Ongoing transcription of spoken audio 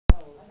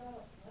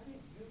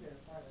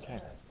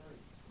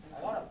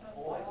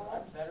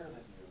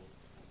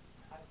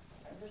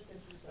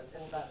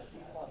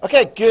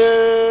Okay,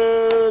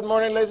 good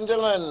morning, ladies and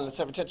gentlemen. Let's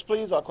have attention,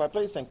 please. All quiet,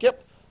 please. Thank you.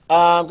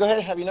 Go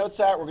ahead, have your notes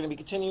out. We're going to be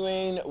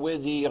continuing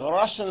with the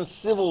Russian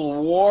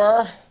Civil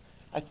War.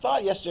 I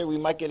thought yesterday we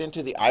might get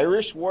into the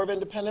Irish War of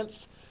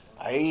Independence.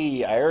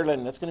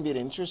 Ireland, that's going to be an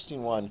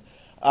interesting one.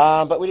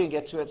 But we didn't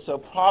get to it, so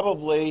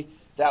probably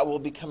that will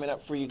be coming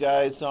up for you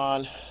guys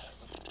on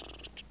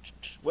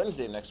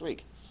Wednesday next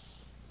week.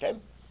 Okay?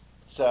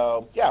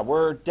 So, yeah,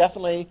 we're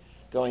definitely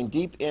going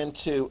deep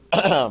into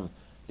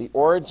the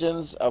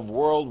origins of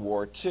World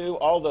War II,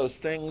 all those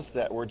things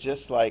that were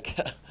just like,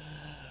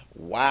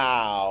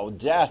 wow,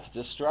 death,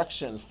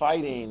 destruction,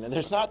 fighting, and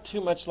there's not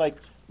too much like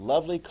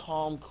lovely,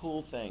 calm,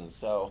 cool things.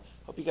 So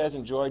hope you guys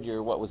enjoyed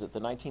your, what was it,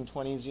 the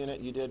 1920s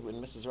unit you did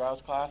in Mrs.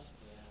 Rao's class?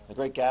 The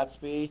Great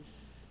Gatsby?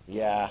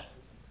 Yeah,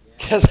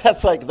 because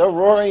that's like the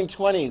roaring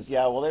 20s.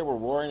 Yeah, well, they were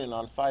roaring and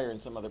on fire in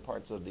some other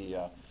parts of the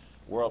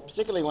world,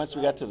 particularly once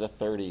we got to the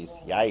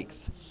 30s.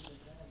 Yikes.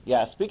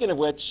 Yeah, speaking of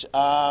which,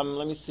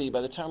 let me see,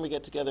 by the time we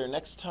get together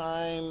next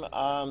time,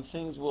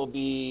 things will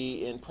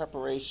be in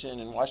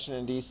preparation in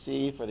Washington,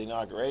 D.C. for the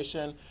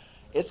inauguration.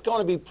 It's going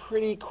to be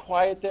pretty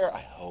quiet there, I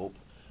hope,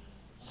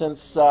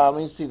 since, let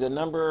me see, the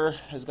number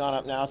has gone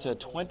up now to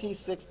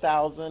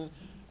 26,000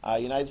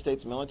 United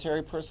States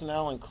military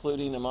personnel,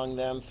 including among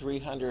them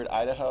 300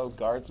 Idaho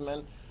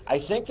Guardsmen. I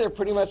think they're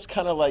pretty much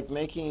kind of like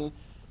making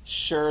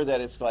sure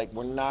that it's like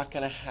we're not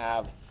going to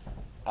have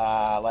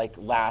like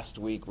last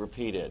week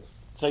repeated.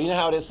 So you know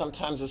how it is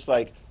sometimes it's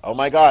like, oh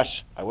my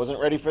gosh, I wasn't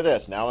ready for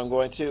this. Now I'm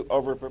going to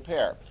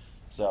over-prepare.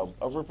 So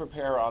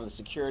over-prepare on the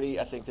security.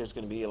 I think there's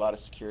going to be a lot of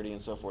security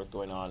and so forth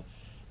going on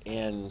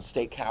in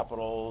state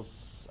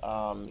capitals,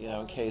 you know,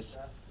 in case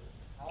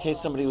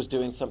somebody was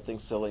doing something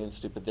silly and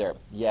stupid there.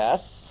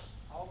 Yes?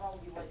 How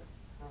about we like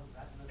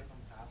prevent this from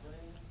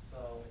happening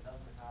so it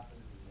doesn't happen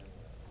again?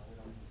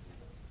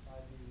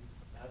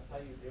 That's how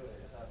you do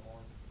it. Is that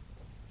more?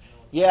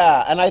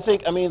 Yeah, and I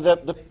think, I mean,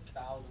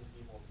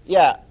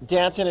 yeah,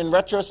 Danton, in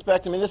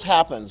retrospect, I mean, this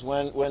happens.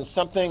 When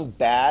something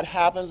bad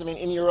happens, I mean,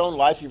 in your own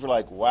life, you're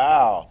like,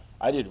 wow,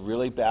 I did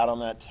really bad on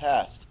that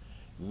test.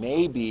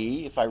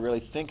 Maybe, if I really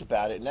think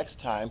about it, next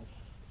time,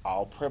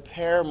 I'll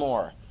prepare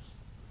more.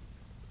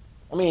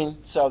 I mean,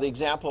 so the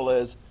example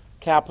is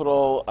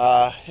Capitol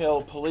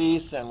Hill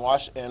Police and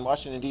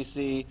Washington,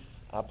 D.C.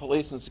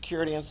 Police and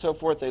security and so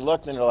forth. They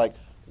looked and they're like,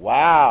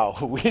 wow,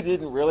 we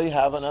didn't really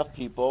have enough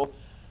people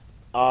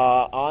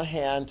on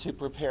hand to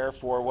prepare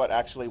for what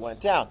actually went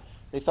down.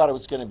 They thought it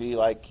was going to be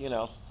like, you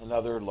know,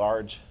 another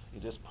large,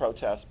 just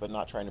protest, but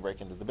not trying to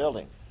break into the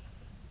building.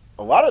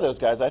 A lot of those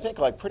guys, I think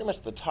like pretty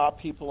much the top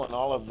people in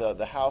all of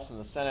the House and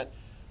the Senate,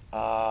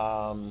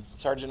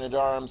 Sergeant at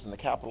Arms and the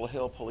Capitol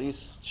Hill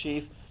Police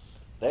Chief,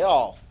 they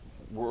all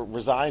were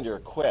resigned or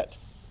quit.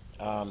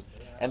 And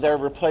they're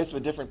replaced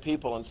with different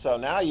people. And so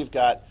now you've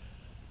got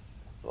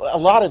a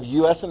lot of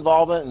U.S.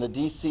 involvement in the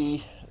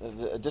D.C.,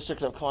 the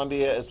District of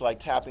Columbia is like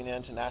tapping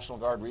into National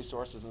Guard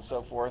resources and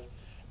so forth.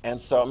 And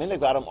so, I mean, they've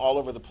got them all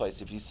over the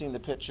place. If you've seen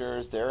the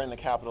pictures, they're in the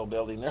Capitol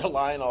building. They're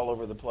lying all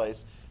over the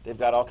place. They've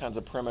got all kinds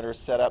of perimeters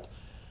set up.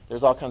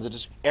 There's all kinds of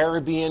just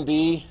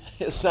Airbnb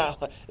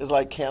is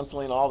like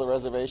canceling all the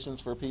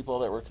reservations for people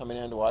that were coming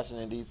into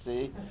Washington,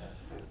 D.C.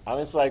 I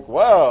mean, it's like,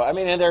 whoa. I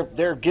mean, and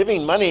they're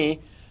giving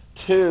money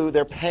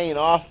they're paying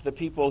off the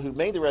people who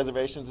made the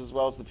reservations as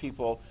well as the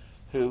people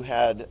who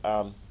had,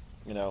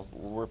 you know,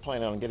 we're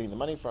planning on getting the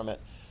money from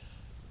it.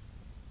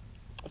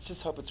 Let's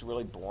just hope it's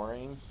really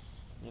boring,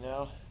 you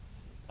know?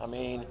 I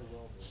mean,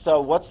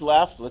 so what's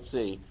left? Let's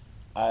see.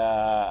 You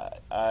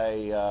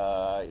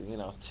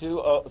know, two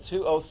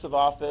oaths of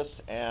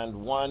office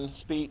and one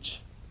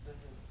speech.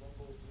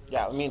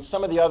 Yeah, I mean,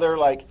 some of the other,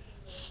 like,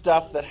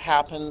 stuff that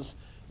happens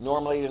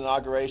normally at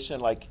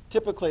inauguration, like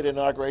typically at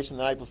inauguration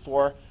the night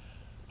before,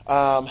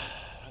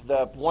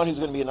 the one who's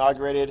going to be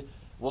inaugurated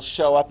will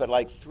show up at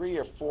like 3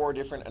 or 4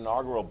 different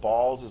inaugural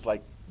balls as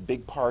like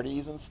big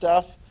parties and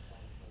stuff.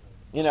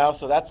 You know,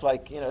 so that's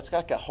like, you know, it's got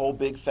like a whole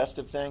big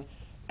festive thing.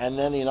 And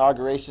then the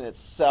inauguration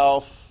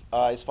itself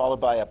is followed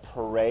by a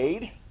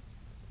parade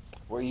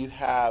where you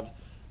have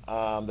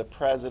the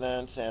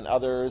president and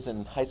others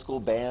and high school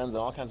bands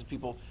and all kinds of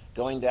people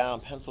going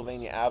down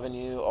Pennsylvania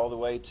Avenue all the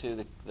way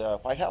to the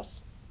White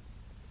House.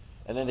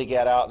 And then they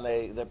get out and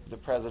the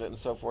president and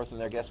so forth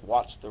and their guests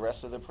watch the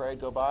rest of the parade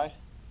go by.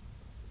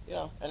 You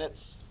know, and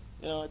it's,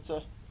 you know, it's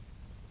a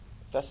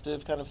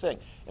festive kind of thing.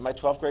 In my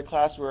 12th grade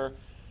class,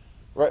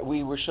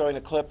 we were showing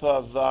a clip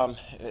of,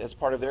 as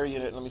part of their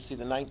unit, let me see,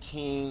 the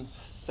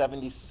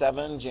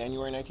 1977,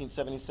 January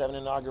 1977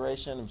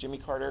 inauguration of Jimmy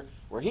Carter,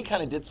 where he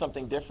kind of did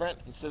something different.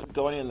 Instead of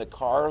going in the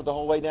car the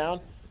whole way down,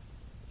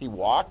 he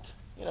walked,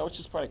 you know, which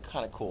is probably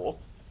kind of cool.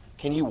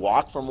 Can you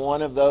walk from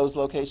one of those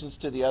locations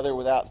to the other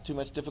without too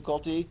much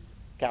difficulty?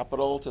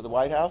 Capitol to the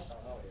White House?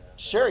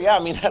 Sure, yeah, I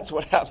mean, that's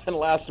what happened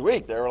last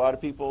week. There were a lot of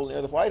people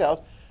near the White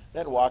House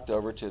that walked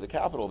over to the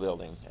Capitol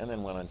building and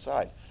then went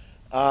inside.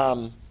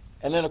 And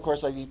then, of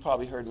course, like you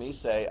probably heard me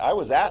say, I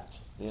was at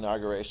the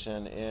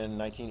inauguration in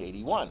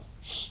 1981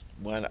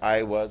 when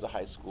I was a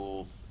high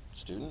school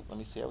student. Let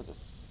me see, I was a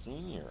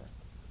senior.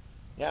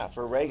 Yeah,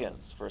 for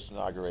Reagan's first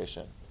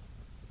inauguration,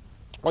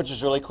 which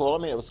is really cool. I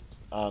mean, it was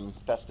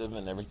festive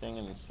and everything,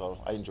 and so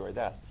I enjoyed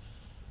that.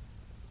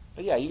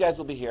 But yeah, you guys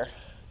will be here.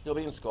 You'll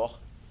be in school.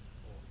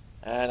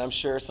 And I'm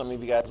sure some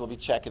of you guys will be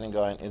checking and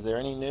going, is there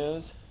any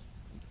news?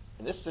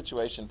 In this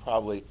situation,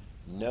 probably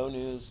no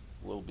news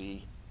will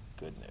be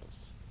good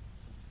news,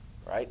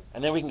 right?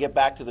 And then we can get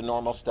back to the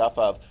normal stuff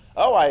of,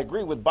 oh, I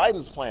agree with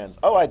Biden's plans.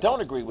 Oh, I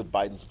don't agree with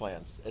Biden's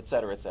plans, et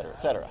cetera, et cetera, et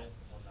cetera.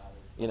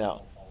 You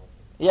know,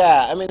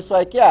 yeah, I mean, it's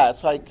like,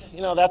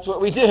 you know, that's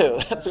what we do.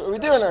 That's what we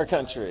do in our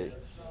country.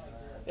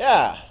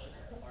 Yeah.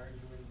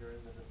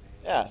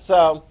 Yeah,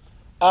 so,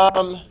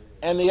 and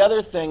the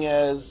other thing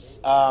is,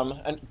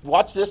 and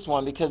watch this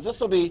one, because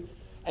this will be,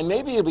 and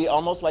maybe it'll be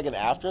almost like an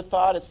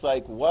afterthought. It's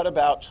like, what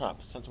about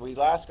Trump? Since we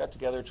last got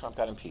together, Trump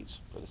got impeached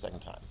for the second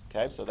time.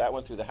 Okay, so that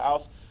went through the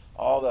House.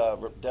 All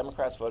the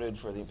Democrats voted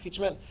for the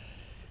impeachment.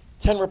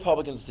 10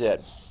 Republicans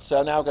did.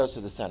 So now it goes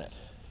to the Senate.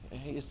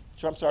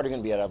 Trump's already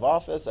going to be out of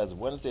office as of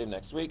Wednesday of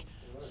next week.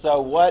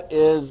 So what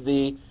is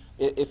the,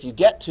 if you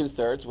get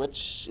 2/3,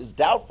 which is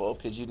doubtful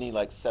because you need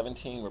like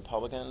 17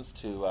 Republicans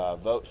to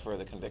vote for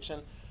the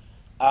conviction,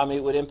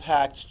 it would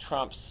impact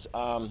Trump's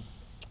like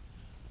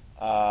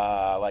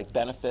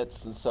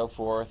benefits and so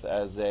forth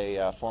as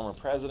a former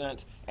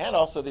president, and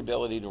also the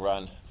ability to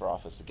run for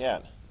office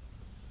again.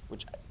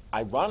 Which,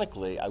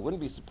 ironically, I wouldn't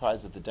be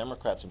surprised if the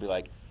Democrats would be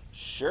like,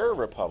 sure,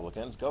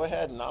 Republicans, go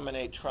ahead and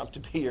nominate Trump to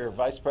be your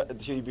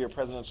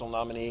presidential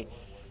nominee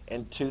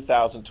in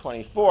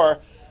 2024.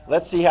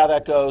 Let's see how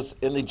that goes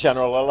in the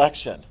general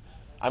election.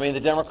 I mean, the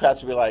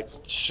Democrats would be like,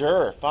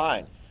 sure,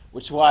 fine.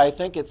 Which is why I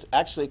think it's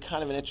actually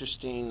kind of an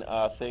interesting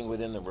thing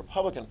within the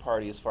Republican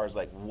Party as far as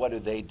like, what do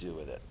they do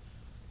with it?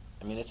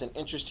 I mean, it's an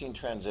interesting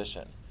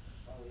transition.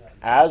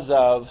 As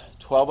of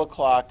 12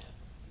 o'clock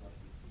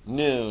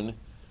noon,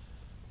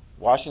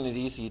 Washington,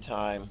 D.C.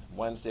 time,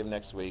 Wednesday of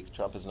next week,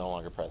 Trump is no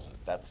longer president.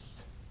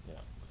 That's, you know.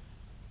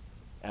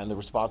 And the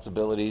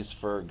responsibilities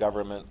for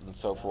government and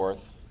so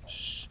forth,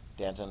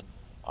 Danton,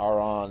 are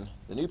on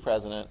the new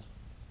president.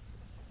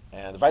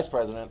 And the vice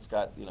president's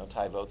got, you know,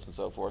 tie votes and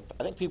so forth.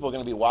 I think people are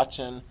going to be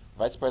watching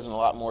vice president a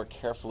lot more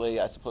carefully,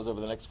 I suppose, over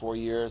the next 4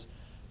 years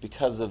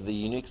because of the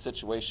unique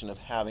situation of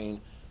having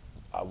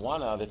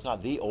one of, if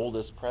not the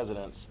oldest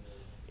presidents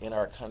in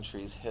our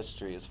country's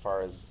history as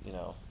far as, you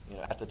know,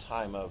 at the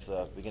time of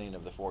the beginning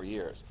of the 4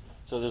 years.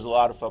 So there's a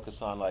lot of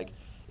focus on, like,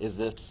 is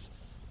this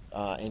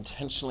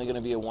intentionally going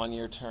to be a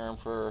one-year term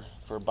for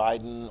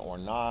Biden or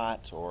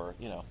not, or,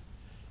 you know,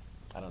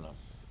 I don't know.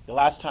 The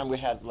last time we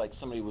had, like,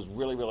 somebody who was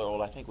really, really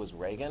old, I think was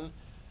Reagan.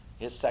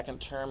 His second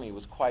term, he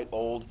was quite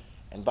old,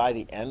 and by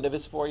the end of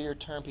his 4-year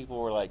term,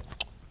 people were like,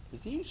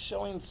 is he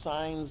showing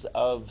signs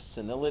of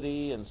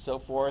senility and so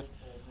forth?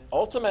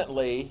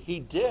 Ultimately, he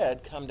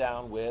did come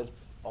down with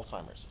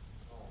Alzheimer's.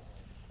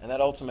 And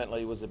that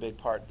ultimately was a big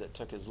part that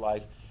took his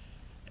life.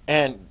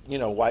 And, you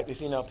know, if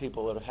you know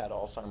people that have had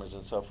Alzheimer's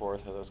and so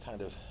forth, or those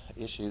kind of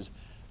issues,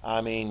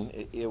 I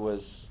mean, it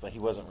was like he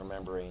wasn't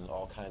remembering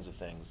all kinds of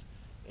things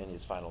in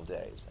his final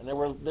days. And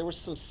there were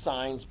some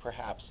signs,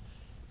 perhaps,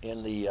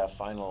 in the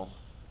final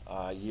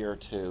year or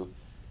two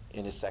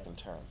in his second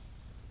term.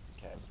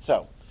 Okay,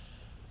 so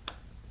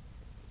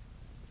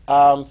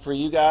for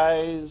you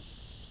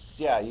guys,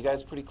 yeah, you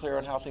guys pretty clear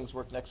on how things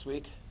work next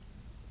week?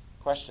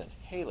 Question,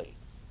 Haley.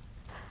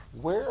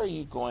 Where are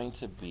you going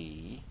to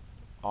be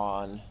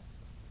on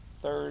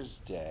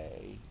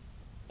Friday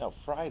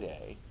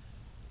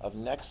of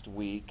next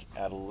week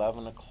at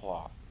 11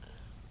 o'clock?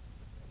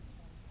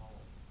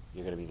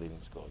 You're going to be leaving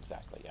school,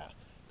 exactly, yeah.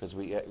 Because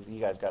you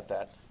guys got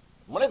that.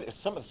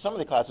 Some of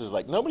the classes are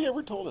like, nobody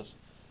ever told us.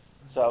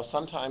 So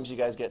sometimes you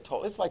guys get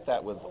told. It's like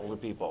that with older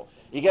people.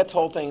 You get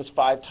told things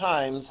 5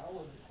 times,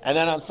 and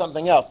then on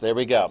something else, there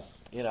we go.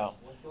 You know.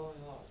 What's going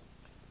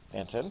on?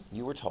 Anton,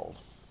 you were told.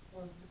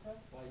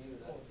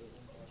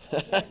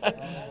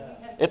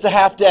 It's a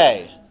half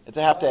day. It's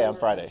a half day on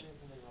Friday.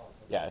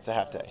 Yeah, it's a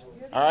half day.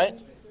 All right?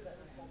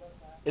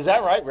 Is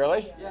that right,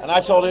 really? And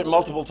I've told it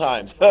multiple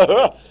times.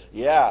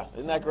 Yeah,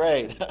 isn't that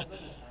great?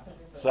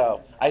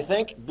 So I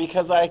think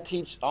because I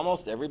teach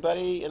almost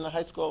everybody in the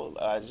high school,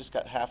 I just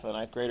got half of the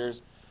 9th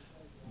graders,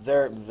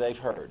 they've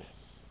heard.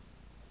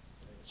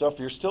 So if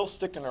you're still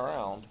sticking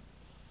around,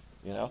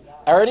 you know.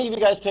 Are any of you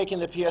guys taking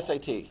the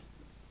PSAT?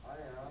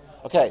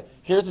 Okay,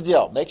 here's the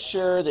deal. Make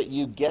sure that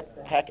you get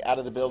the heck out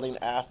of the building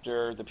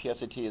after the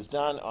PSAT is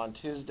done on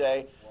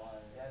Tuesday,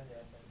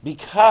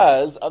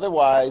 because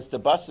otherwise the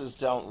buses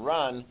don't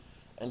run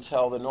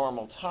until the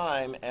normal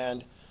time,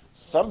 and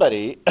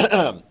somebody,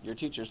 your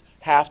teachers,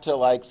 have to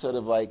like sort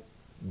of like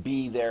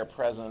be there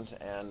present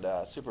and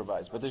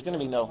supervise. But there's going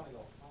to be no,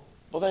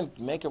 well then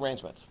make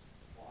arrangements.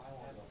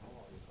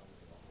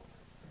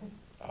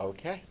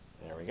 Okay,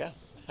 there we go.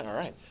 All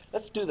right,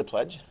 let's do the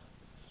pledge.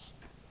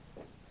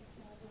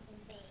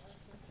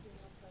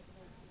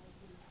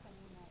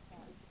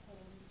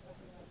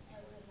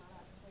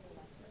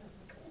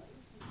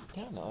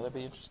 Yeah, no, that'd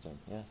be interesting,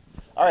 yeah.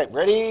 All right,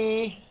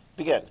 ready?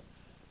 Begin.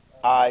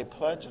 I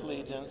pledge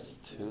allegiance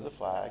to the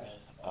flag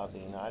of the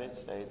United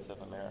States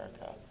of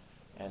America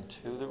and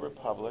to the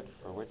republic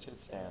for which it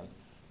stands,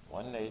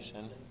 one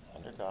nation,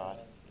 under God,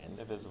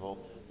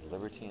 indivisible, with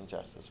liberty and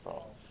justice for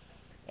all.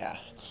 Yeah.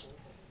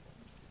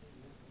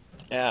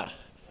 Yeah.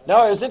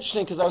 No, it was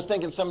interesting because I was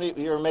thinking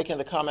you were making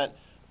the comment,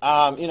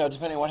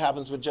 depending on what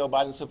happens with Joe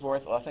Biden and so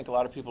forth, I think a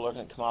lot of people are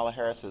looking at Kamala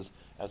Harris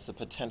as the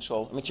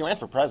potential. I mean, she ran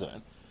for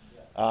president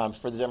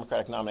for the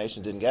Democratic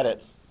nomination, didn't get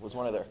it, was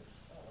one of their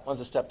ones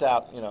that stepped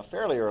out,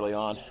 fairly early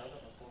on.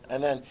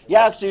 And then,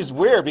 actually, it was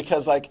weird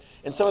because, like,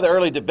 in some of the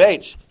early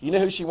debates, you know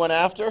who she went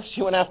after?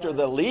 She went after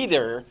the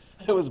leader,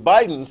 who was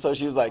Biden. So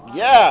she was like,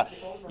 well,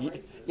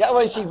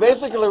 she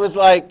basically was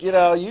like, you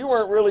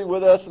weren't really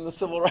with us in the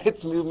civil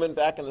rights movement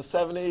back in the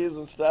 70s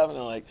and stuff. And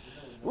I'm like,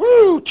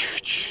 woo!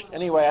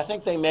 Anyway, I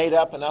think they made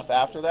up enough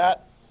after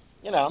that,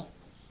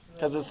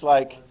 because it's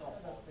like,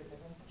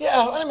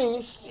 and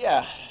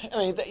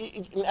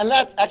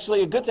that's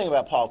actually a good thing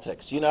about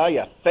politics. You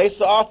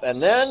face off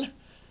and then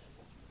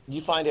you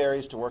find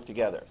areas to work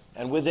together.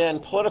 And within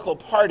political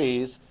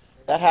parties,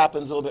 that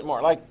happens a little bit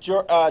more. Like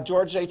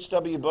George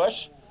H.W.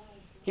 Bush,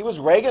 he was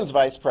Reagan's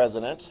vice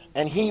president,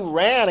 and he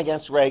ran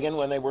against Reagan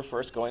when they were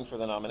first going for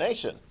the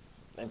nomination.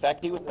 In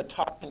fact, he was the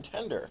top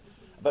contender.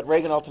 But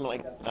Reagan ultimately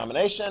got the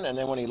nomination, and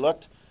then when he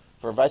looked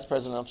for a vice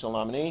presidential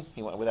nominee,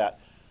 he went with that.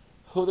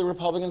 Who are the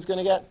Republicans going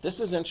to get? This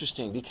is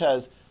interesting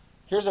because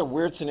here's a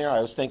weird scenario. I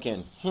was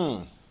thinking,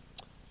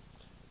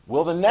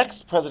 will the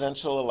next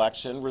presidential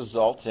election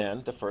result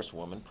in the first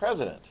woman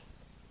president?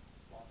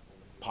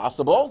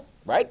 Possible,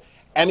 right?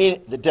 I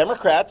mean, the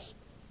Democrats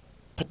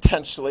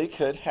potentially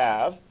could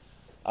have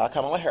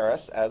Kamala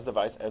Harris as the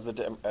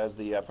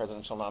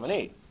presidential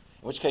nominee,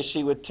 in which case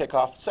she would tick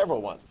off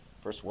several ones.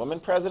 First woman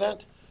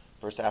president,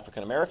 first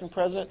African-American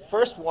president,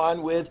 first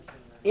one with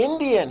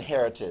Indian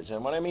heritage.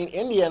 And when I mean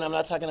Indian, I'm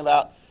not talking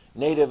about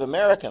Native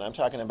American. I'm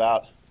talking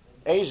about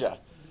Asia.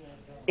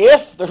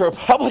 If the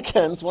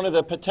Republicans, one of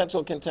the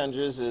potential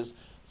contenders is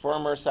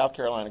former South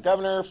Carolina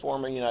governor,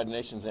 former United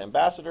Nations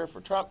ambassador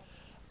for Trump,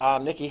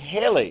 Nikki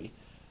Haley,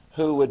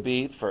 who would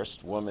be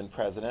first woman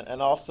president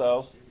and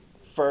also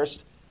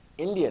first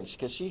Indian,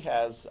 because she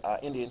has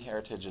Indian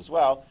heritage as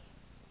well,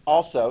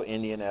 also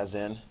Indian as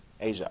in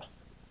Asia,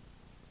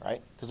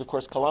 right? Because, of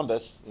course,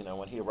 Columbus,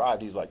 when he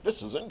arrived, he's like,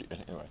 this is India.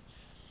 Anyway,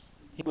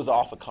 he was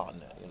off a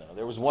continent,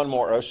 There was one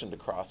more ocean to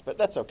cross, but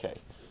that's okay.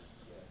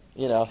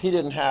 He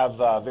didn't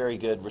have very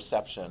good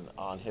reception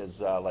on his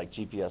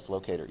GPS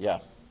locator. Yeah.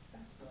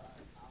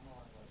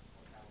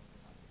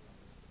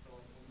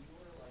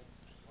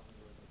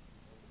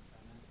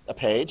 A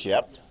page.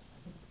 Yep.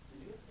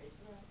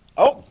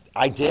 Oh,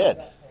 I did.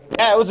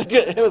 Yeah, it was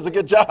a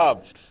good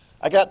job.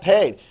 I got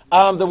paid.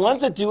 The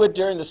ones that do it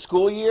during the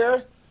school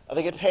year,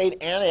 they get paid,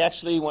 and they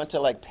actually went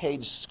to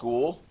page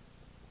school,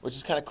 which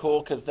is kind of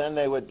cool because then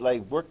they would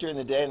work during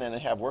the day and then they'd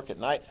have work at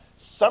night.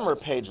 Summer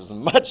page was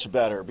much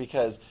better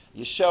because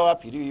you show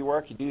up, you do your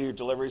work, you do your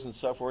deliveries and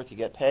so forth, you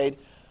get paid.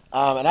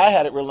 And I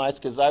had it real nice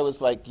because I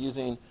was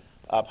using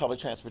public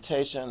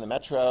transportation, the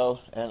metro,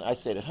 and I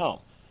stayed at home.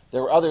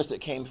 There were others that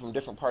came from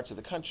different parts of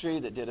the country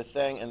that did a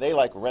thing, and they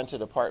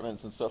rented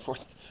apartments and so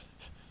forth.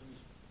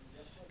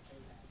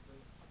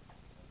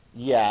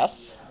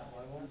 Yes.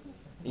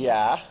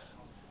 Yeah.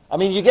 I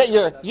mean, you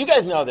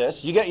guys know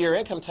this, you get your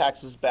income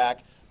taxes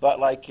back,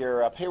 but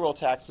your payroll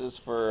taxes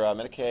for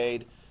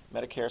Medicaid,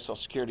 Medicare, Social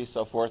Security,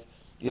 so forth,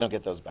 you don't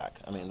get those back.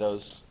 I mean,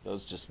 those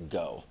just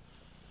go.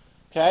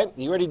 Okay,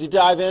 you ready to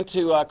dive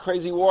into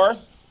crazy war?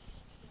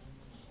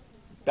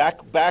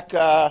 Back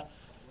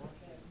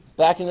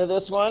into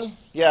this one?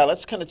 Yeah,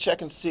 let's kind of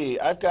check and see.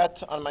 I've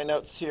got on my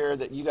notes here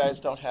that you guys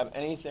don't have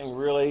anything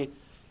really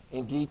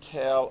in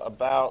detail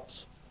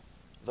about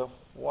the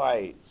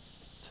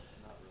whites.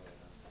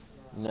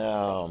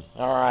 No.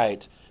 All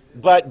right.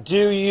 But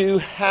do you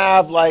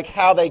have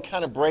how they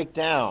kind of break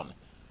down?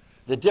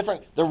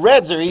 The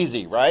reds are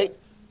easy, right?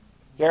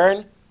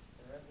 Karen?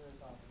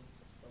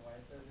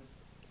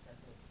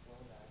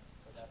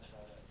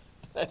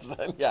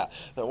 Yeah,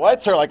 the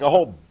whites are a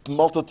whole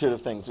multitude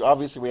of things.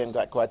 Obviously, we haven't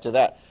got quite to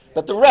that.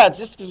 But the reds,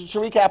 just to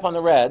recap on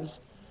the reds,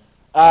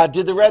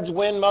 did the reds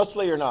win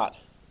mostly or not?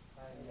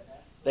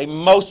 They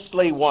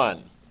mostly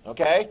won,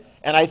 okay?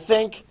 And I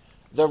think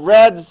the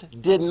reds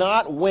did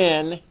not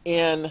win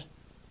in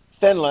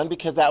Finland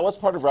because that was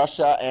part of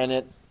Russia and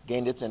it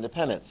gained its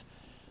independence.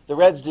 The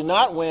reds did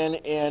not win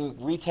in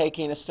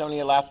retaking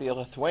Estonia, Latvia,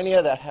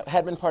 Lithuania that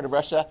had been part of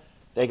Russia.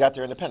 They got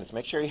their independence.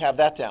 Make sure you have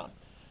that down.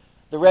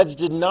 The Reds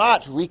did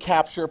not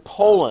recapture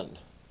Poland.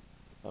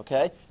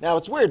 Okay? Now,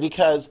 it's weird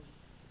because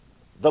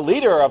the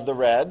leader of the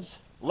Reds,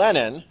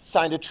 Lenin,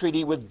 signed a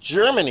treaty with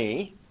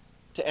Germany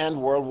to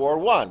end World War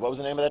I. What was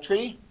the name of that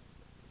treaty?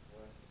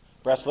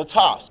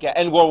 Brest-Litovsk. Yeah,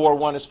 end World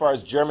War I as far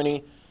as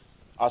Germany,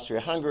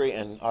 Austria-Hungary,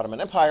 and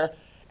Ottoman Empire,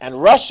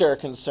 and Russia are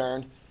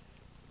concerned.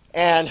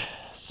 And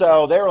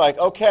so they were like,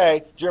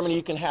 okay, Germany,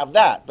 you can have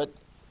that. But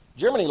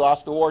Germany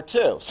lost the war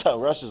too. So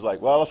Russia's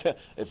like, well,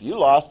 if you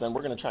lost, then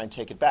we're going to try and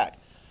take it back.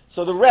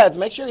 So the Reds,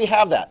 make sure you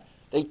have that.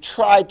 They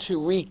tried to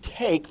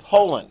retake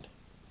Poland,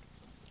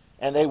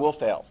 and they will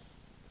fail.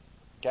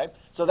 Okay?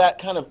 So that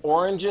kind of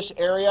orangish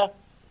area,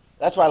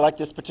 That's why I like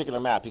this particular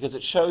map, because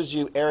it shows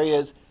you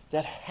areas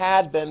that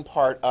had been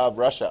part of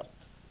Russia.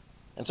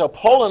 And so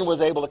Poland was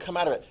able to come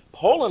out of it.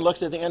 Poland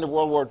looks at the end of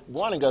World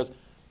War I and goes,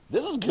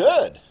 this is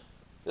good.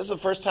 This is the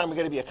first time we're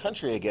going to be a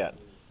country again.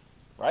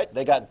 Right?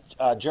 They got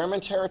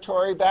German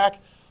territory back,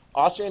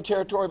 Austrian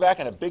territory back,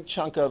 and a big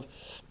chunk of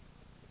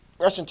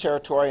Russian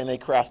territory, and they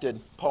crafted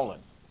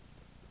Poland.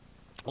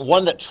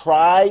 One that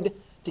tried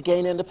to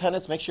gain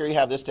independence, make sure you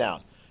have this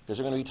down, because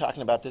we're going to be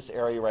talking about this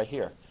area right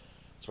here.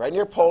 It's right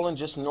near Poland,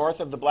 just north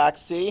of the Black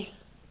Sea.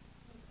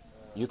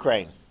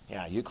 Ukraine.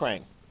 Yeah,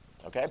 Ukraine.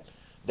 Okay?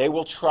 They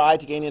will try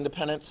to gain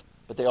independence,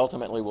 but they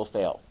ultimately will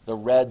fail. The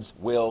Reds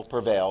will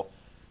prevail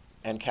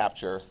and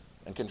capture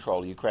and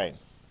control Ukraine.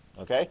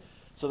 Okay?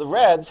 So the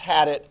Reds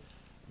had it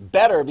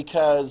better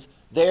because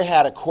they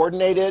had a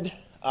coordinated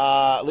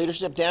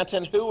leadership.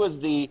 Danton,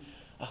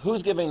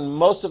 who's giving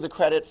most of the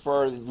credit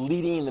for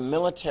leading the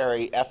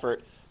military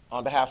effort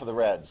on behalf of the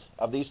Reds,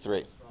 of these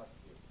three?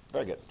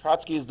 Very good.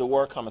 Trotsky is the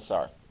war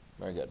commissar.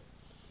 Very good.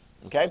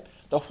 Okay?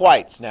 The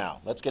Whites now.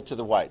 Let's get to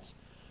the Whites.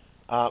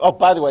 Oh,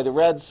 by the way, the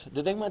Reds,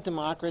 did they want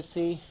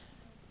democracy?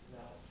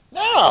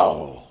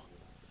 No.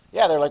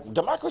 Yeah, they're like,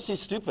 democracy's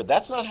stupid.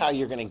 That's not how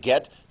you're going to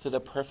get to the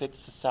perfect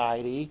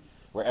society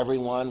where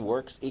everyone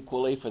works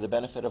equally for the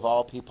benefit of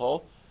all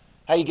people.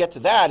 How you get to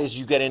that is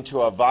you get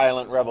into a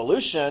violent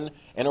revolution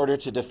in order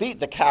to defeat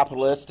the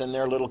capitalists and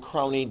their little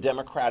crony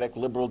democratic,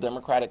 liberal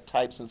democratic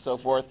types and so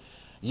forth.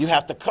 You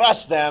have to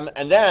crush them,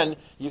 and then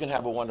you can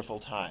have a wonderful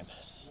time.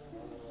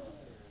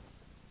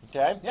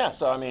 Okay? Yeah,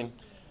 so I mean,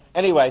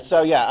 anyway,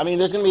 so yeah, I mean,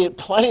 there's going to be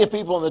plenty of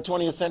people in the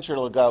 20th century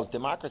who will go,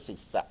 democracy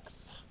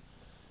sucks.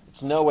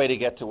 It's no way to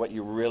get to what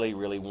you really,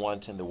 really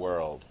want in the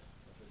world.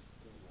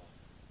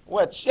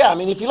 Which, yeah, I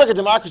mean, if you look at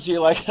democracy,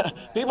 you're like,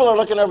 people are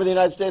looking over the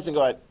United States and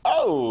going,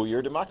 oh,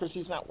 your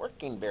democracy's not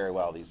working very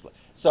well.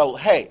 So,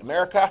 hey,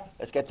 America,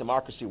 let's get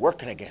democracy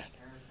working again.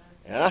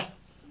 Yeah?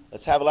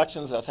 Let's have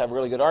elections. Let's have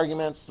really good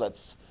arguments.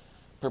 Let's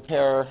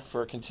prepare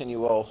for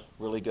continual,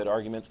 really good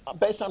arguments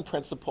based on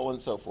principle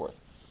and so forth.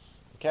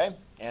 Okay?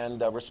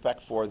 And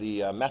respect for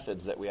the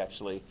methods that we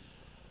actually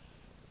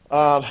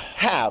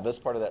have as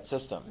part of that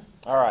system.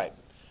 All right.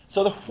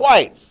 So the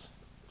Whites.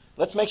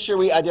 Let's make sure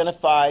we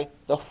identify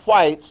the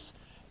Whites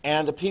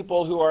and the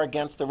people who are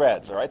against the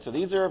Reds. All right? So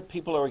these are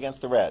people who are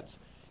against the Reds.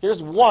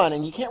 Here's one,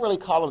 and you can't really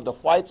call them the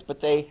Whites,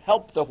 but they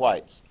help the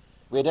Whites.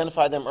 We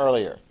identified them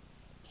earlier.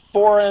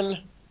 Foreign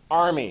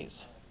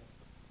armies.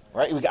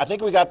 Right? I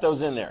think we got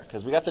those in there,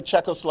 because we got the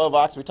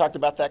Czechoslovaks. We talked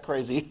about that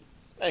crazy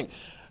thing.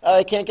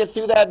 I can't get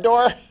through that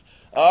door?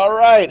 All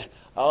right.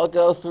 I'll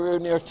go through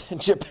near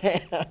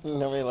Japan. I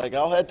mean, like,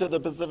 I'll head to the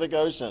Pacific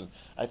Ocean.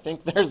 I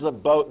think there's a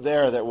boat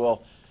there that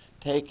will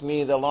take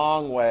me the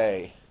long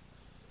way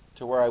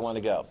to where I want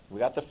to go. We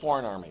got the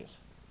foreign armies.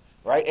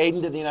 Right?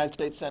 Aiden, did the United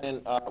States send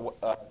in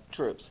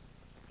troops?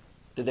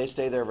 Did they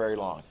stay there very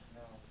long?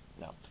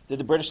 No. Did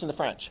the British and the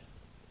French?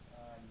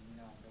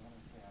 No,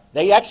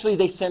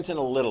 They sent in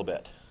a little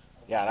bit.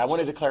 Yeah, and I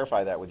wanted to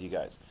clarify that with you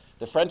guys.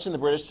 The French and the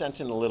British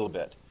sent in a little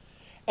bit.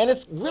 And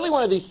it's really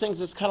one of these things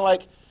that's kind of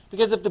like,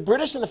 because if the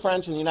British and the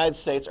French and the United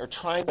States are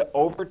trying to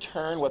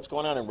overturn what's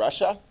going on in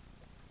Russia,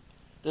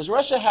 does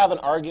Russia have an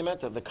argument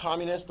that the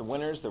communists, the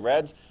winners, the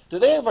Reds, do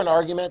they have an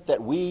argument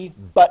that we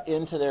butt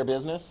into their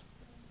business?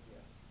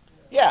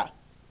 Yeah.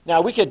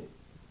 Now, we could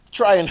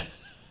try and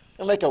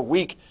make a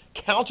weak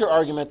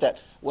counter-argument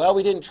that, well,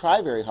 we didn't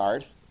try very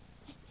hard.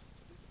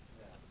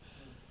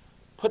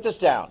 Put this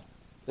down.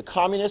 The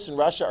communists in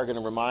Russia are going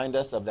to remind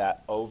us of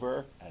that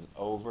over and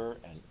over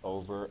and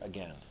over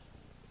again.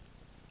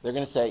 They're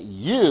going to say,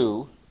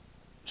 you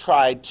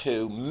tried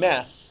to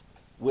mess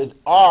with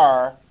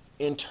our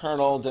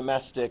internal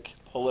domestic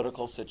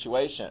political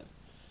situation.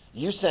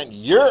 You sent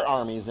your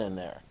armies in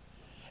there.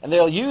 And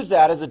they'll use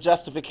that as a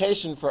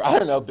justification for, I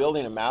don't know,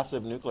 building a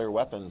massive nuclear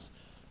weapons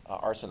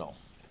arsenal.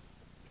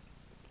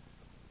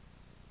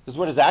 Because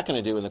what is that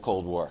going to do in the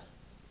Cold War?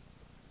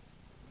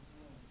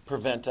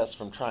 Prevent us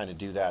from trying to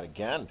do that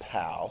again,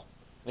 pal.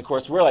 And of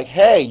course, we're like,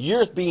 hey,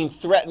 you're being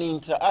threatening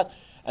to us.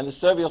 And the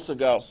Soviets will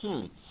go,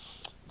 I'm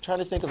trying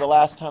to think of the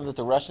last time that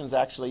the Russians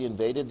actually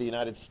invaded the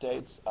United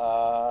States.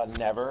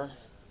 Never.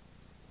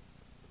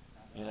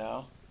 You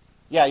know?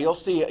 Yeah, you'll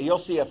see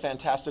a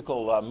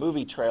fantastical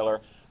movie trailer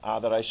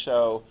that I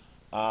show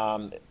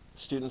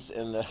students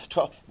in the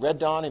 12th. Red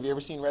Dawn, have you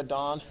ever seen Red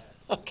Dawn?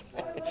 Okay.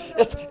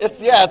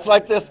 It's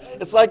like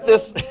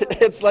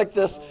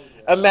this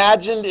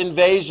imagined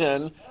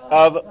invasion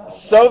of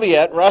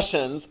Soviet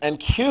Russians and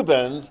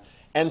Cubans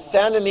and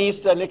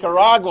Sandinista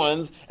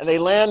Nicaraguans, and they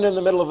land in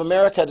the middle of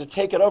America to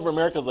take it over.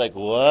 America's like,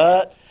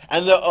 what?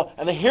 And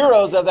the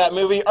heroes of that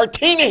movie are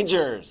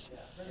teenagers.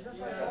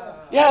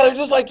 Yeah, they're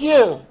just like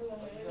you.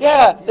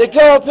 Yeah, they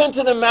go up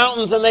into the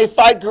mountains and they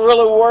fight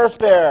guerrilla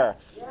warfare.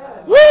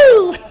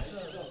 Woo!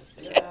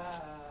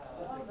 Yes.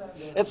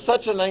 It's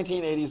such a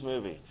 1980s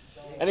movie.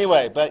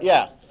 Anyway, but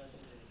yeah.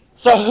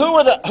 So who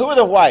are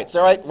the Whites?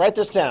 All right, write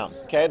this down.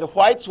 Okay, the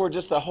Whites were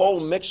just a whole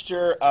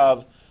mixture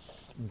of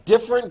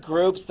different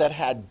groups that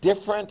had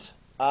different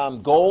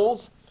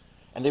goals,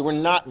 and they were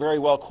not very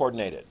well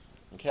coordinated.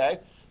 Okay?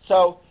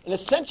 So in a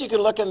sense, you can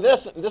look in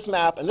this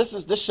map, and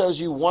this shows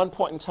you one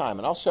point in time.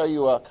 And I'll show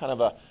you a kind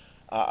of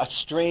a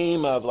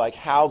stream of like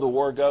how the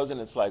war goes, and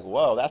it's like,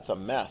 whoa, that's a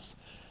mess.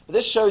 But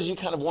this shows you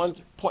kind of one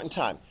point in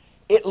time.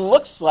 It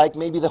looks like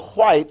maybe the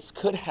whites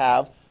could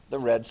have the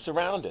reds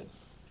surrounded.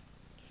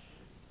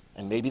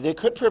 And maybe they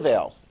could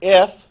prevail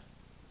if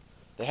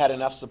they had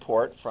enough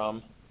support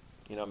from,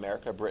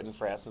 America, Britain,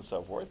 France, and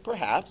so forth,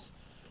 perhaps.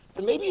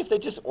 But maybe if they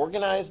just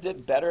organized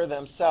it better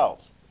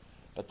themselves.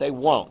 But they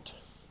won't.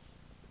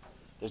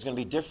 There's going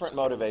to be different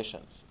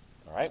motivations.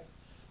 All right?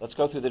 Let's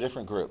go through the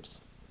different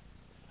groups.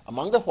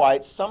 Among the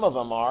whites, some of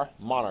them are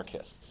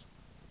monarchists.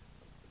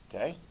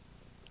 Okay?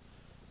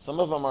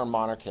 Some of them are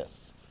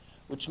monarchists,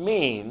 which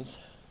means,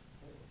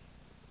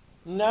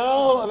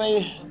 no,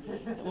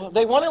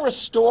 they want to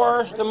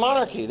restore the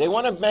monarchy. They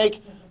want to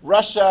make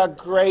Russia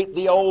great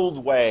the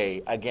old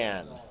way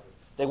again.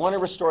 They want to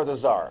restore the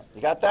Tsar.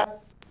 You got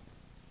that?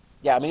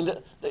 Yeah,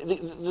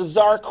 the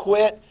Tsar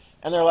quit,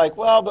 and they're like,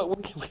 well, but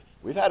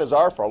we've had a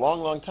Tsar for a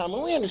long, long time,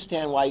 and we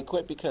understand why he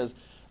quit because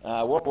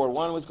World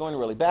War I was going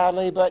really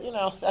badly, but,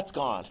 that's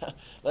gone.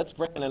 Let's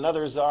bring in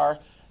another Tsar.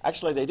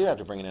 Actually, they do have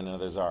to bring in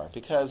another Tsar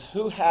because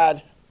who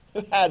had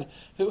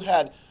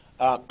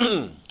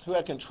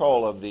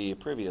control of the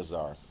previous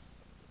Tsar?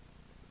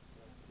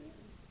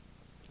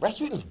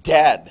 Rasputin's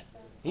dead.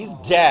 He's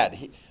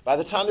dead. By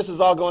the time this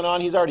is all going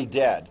on, he's already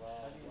dead.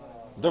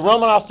 The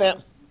Romanov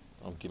family,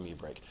 oh, give me a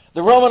break.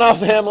 The Romanov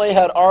family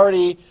had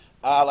already,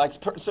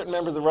 certain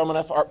members of the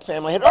Romanov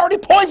family had already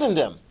poisoned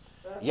him.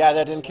 Yeah,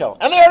 that didn't kill him.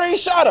 And they already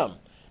shot him.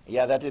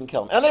 Yeah, that didn't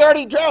kill him. And they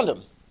already drowned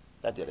him.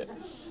 That did it.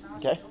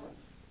 Okay?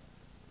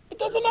 It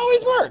doesn't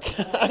always work.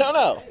 I don't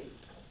know.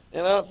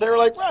 They were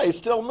like, well, he's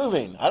still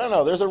moving. I don't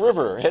know. There's a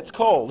river. It's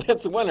cold.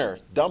 It's winter.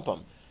 Dump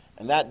him.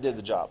 And that did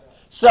the job.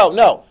 So,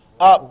 no.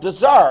 The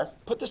Tsar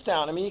put this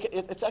down.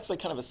 It's actually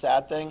kind of a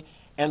sad thing.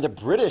 And the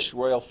British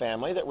royal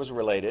family that was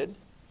related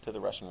to the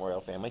Russian royal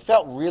family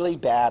felt really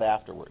bad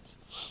afterwards.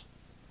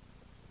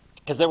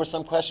 Because there was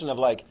some question of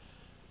like,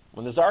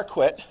 when the Tsar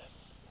quit,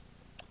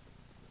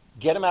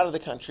 get him out of the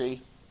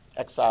country,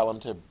 exile him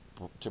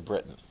to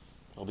Britain.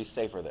 He'll be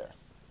safer there.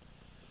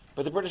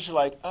 But the British are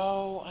like,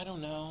 oh, I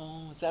don't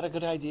know. Is that a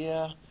good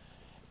idea?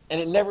 And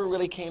it never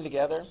really came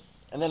together.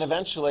 And then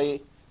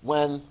eventually,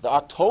 when the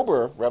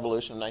October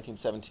Revolution of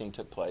 1917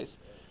 took place,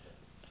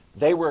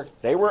 they were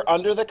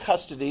under the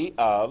custody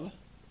of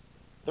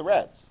the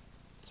Reds.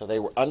 So they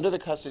were under the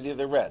custody of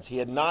the Reds. He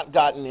had not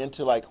gotten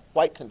into like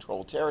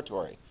white-controlled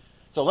territory.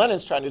 So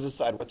Lenin's trying to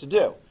decide what to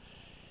do.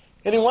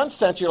 And in one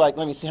sense, you're like,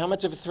 let me see, how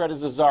much of a threat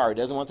is the Tsar? He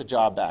doesn't want the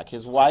job back.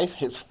 His wife,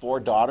 his 4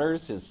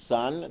 daughters, his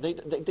son, they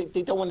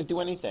don't want to do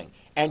anything.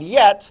 And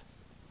yet,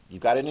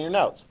 you've got it in your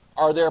notes,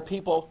 are there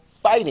people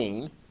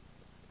fighting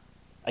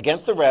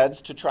against the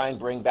Reds to try and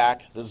bring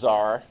back the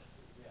Tsar?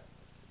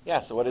 Yeah,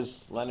 so what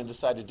does Lenin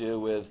decide to do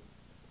with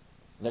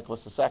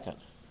Nicholas II?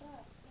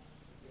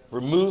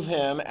 Remove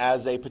him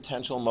as a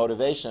potential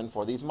motivation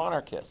for these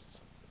monarchists.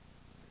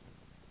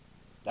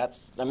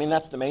 That's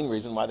the main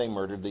reason why they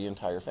murdered the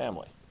entire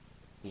family.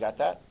 You got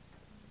that?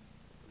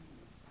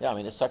 Yeah,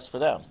 it sucks for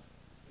them.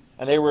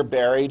 And they were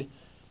buried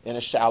in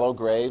a shallow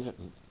grave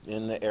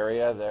in the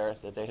area there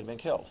that they had been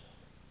killed.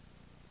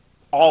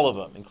 All of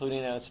them, including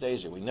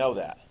Anastasia. We know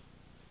that.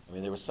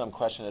 There was some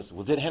question as,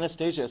 well, did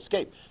Anastasia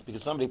escape?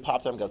 Because somebody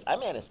popped up and goes,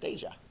 I'm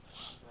Anastasia.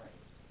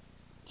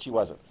 She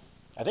wasn't.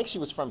 I think she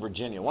was from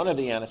Virginia. One of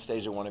the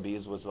Anastasia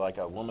wannabes was like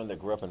a woman that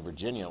grew up in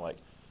Virginia. Like,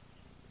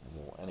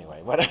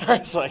 anyway, whatever.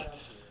 It's like,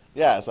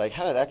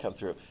 how did that come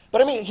through?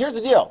 But here's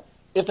the deal.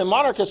 If the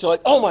monarchists are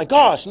like, oh my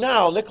gosh,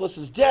 now Nicholas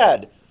is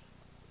dead,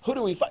 who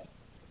do we fight?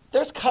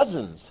 There's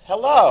cousins.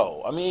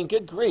 Hello.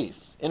 Good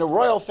grief. In a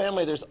royal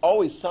family, there's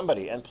always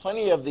somebody, and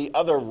plenty of the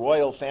other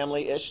royal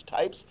family-ish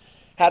types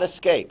had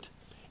escaped.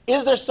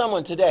 Is there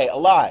someone today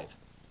alive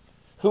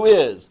who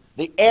is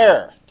the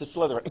heir to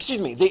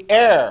the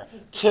heir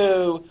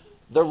to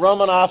the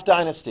Romanov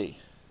dynasty?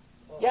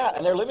 Yeah,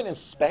 and they're living in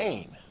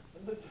Spain.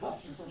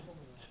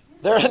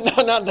 No,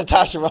 not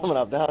Natasha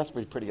Romanoff. No, that's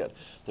pretty good.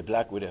 The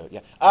Black Widow,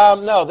 yeah.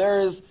 No,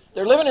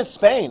 they're living in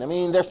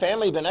Spain. Their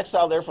family had been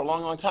exiled there for a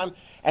long, long time.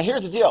 And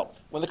here's the deal.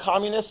 When the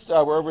communists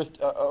were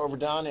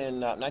overdone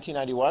in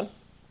 1991,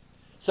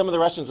 some of the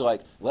Russians are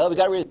like, well, we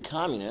got rid of the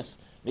communists.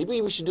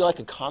 Maybe we should do like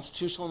a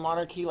constitutional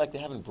monarchy like they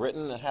have in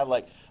Britain and have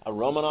like a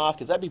Romanov,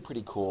 because that'd be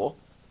pretty cool.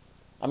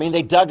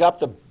 They dug up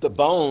the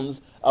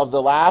bones of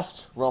the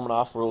last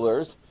Romanov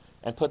rulers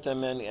and put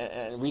them in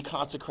and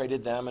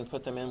reconsecrated them and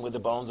put them in with the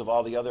bones of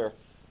all the other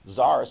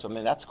czars. So,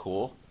 that's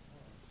cool.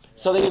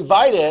 So they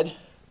invited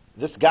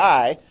this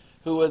guy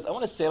who was, I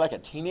want to say, like a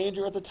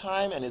teenager at the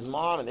time, and his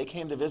mom, and they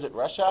came to visit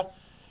Russia.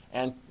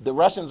 And the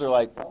Russians are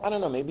like, I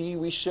don't know, maybe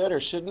we should or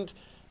shouldn't.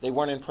 They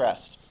weren't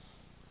impressed.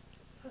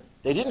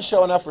 They didn't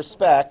show enough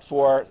respect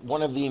for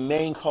one of the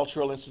main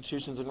cultural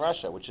institutions in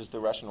Russia, which is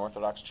the Russian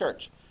Orthodox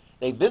Church.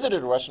 They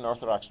visited a Russian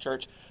Orthodox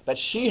Church, but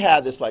she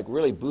had this like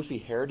really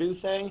boofy hairdo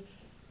thing,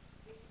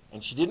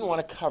 and she didn't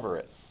want to cover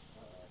it,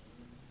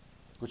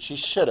 which she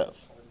should have.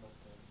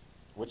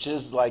 which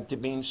is like to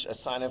being a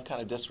sign of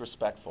kind of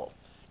disrespectful.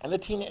 And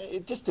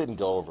it just didn't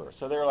go over.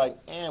 So they were like,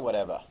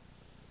 whatever.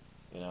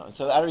 You know, and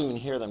so I don't even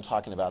hear them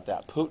talking about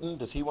that. Putin,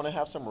 does he want to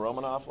have some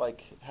Romanov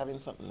like having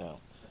something? No.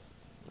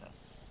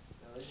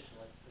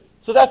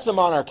 So that's the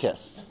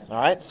monarchists.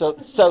 All right. So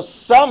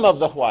some of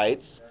the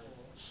whites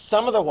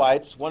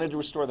wanted to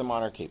restore the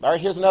monarchy. All right.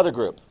 Here's another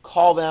group.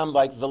 Call them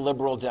like the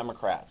liberal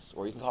Democrats,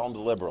 or you can call them the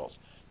liberals.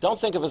 Don't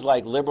think of it as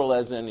like liberal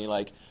as in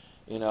like,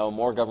 you know,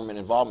 more government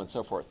involvement and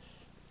so forth.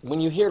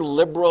 When you hear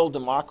liberal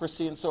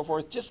democracy and so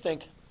forth, just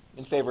think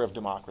in favor of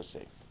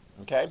democracy.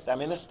 Okay. I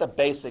mean, this is the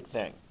basic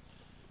thing.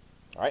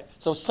 All right.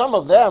 So some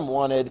of them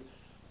wanted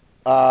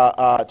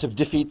to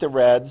defeat the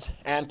Reds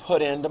and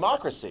put in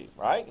democracy,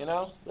 right? You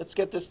know, let's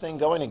get this thing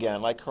going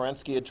again, like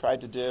Kerensky had tried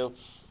to do,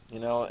 you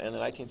know, in the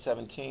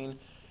 1917.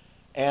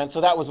 And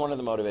so that was one of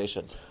the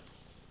motivations.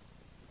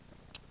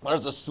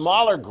 There's a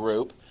smaller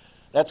group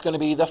that's going to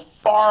be the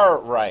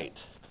far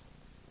right.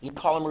 You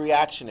call them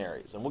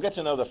reactionaries. And we'll get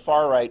to know the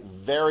far right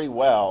very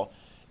well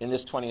in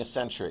this 20th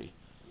century.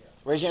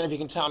 Raise your hand if you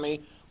can tell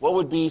me what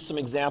would be some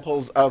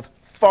examples of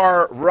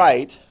far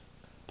right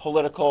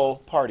political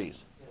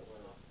parties.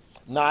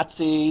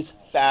 Nazis,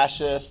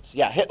 fascists.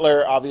 Yeah,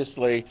 Hitler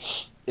obviously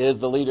is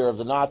the leader of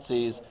the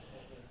Nazis.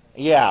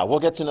 Yeah, we'll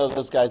get to know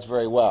those guys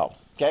very well.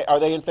 Okay, are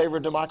they in favor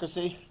of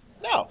democracy?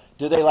 No.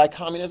 Do they like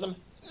communism?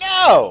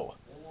 No.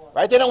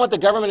 Right? They don't want the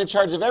government in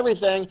charge of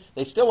everything.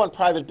 They still want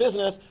private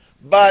business,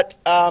 but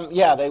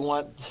yeah, they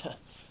want.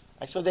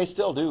 Actually, they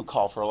still do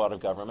call for a lot of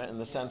government in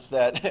the sense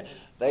that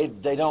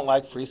they don't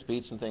like free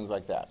speech and things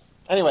like that.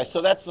 Anyway,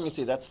 so that's, let me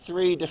see, that's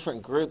 3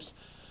 different groups.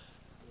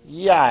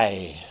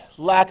 Yay.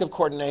 Lack of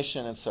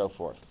coordination and so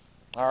forth.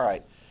 All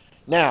right.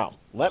 Now,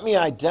 let me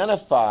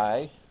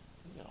identify,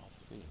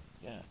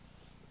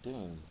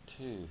 Dune,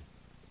 2.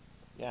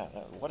 Yeah,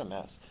 what a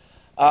mess.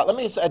 Let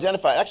me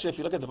identify, actually, if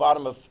you look at the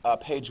bottom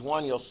of page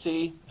 1, you'll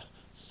see,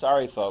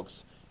 sorry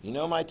folks, you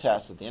know my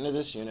test. At the end of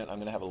this unit, I'm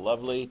going to have a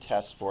lovely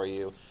test for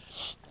you.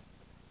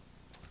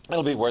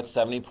 It'll be worth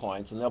 70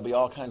 points, and there'll be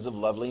all kinds of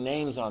lovely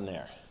names on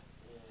there.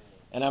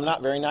 And I'm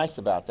not very nice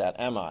about that,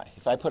 am I?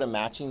 If I put a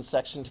matching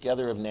section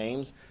together of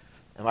names,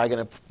 am I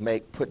going to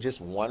put just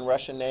one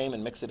Russian name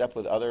and mix it up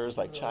with others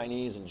like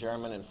Chinese and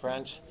German and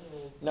French?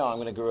 No, I'm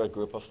going to do a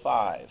group of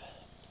 5.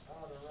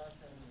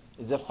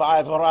 The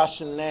 5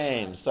 Russian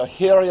names. So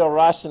here are your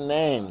Russian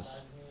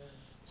names.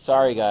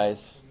 Sorry,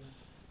 guys.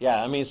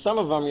 Yeah, I mean, some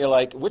of them you're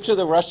like, which are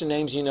the Russian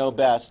names you know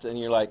best? And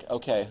you're like,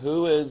 okay,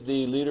 who is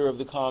the leader of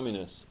the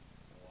communists?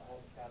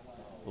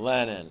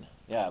 Lenin.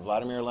 Yeah,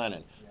 Vladimir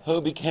Lenin.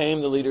 Who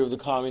became the leader of the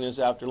communists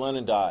after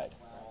Lenin died?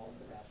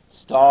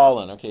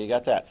 Stalin. Okay, you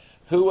got that.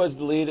 Who was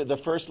the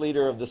first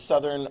leader of the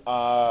southern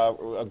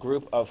a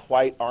group of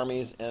white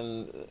armies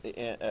in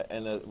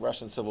the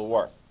Russian Civil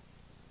War?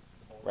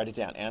 Write it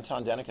down.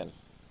 Anton Denikin.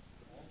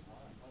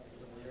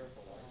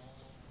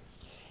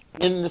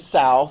 In the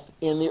South,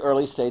 in the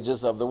early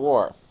stages of the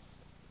war.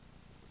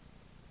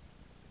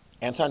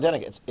 Anton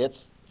Denikin.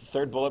 It's the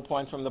 3rd bullet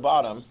point from the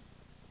bottom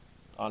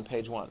on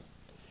page 1.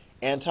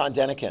 Anton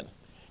Denikin.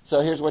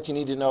 So here's what you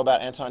need to know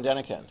about Anton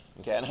Denikin.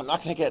 Okay, and I'm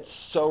not going to get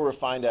so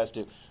refined as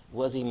to,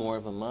 was he more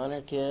of a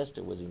monarchist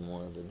or was he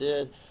more of a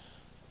this?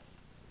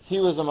 He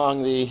was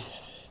among the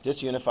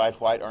disunified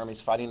white armies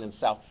fighting in the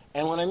South.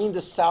 And when I mean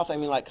the South, I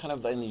mean like kind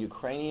of in the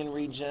Ukrainian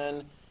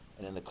region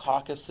and in the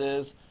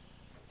Caucasus.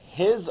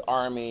 His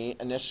army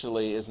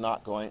initially is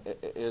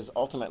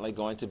ultimately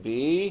going to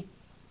be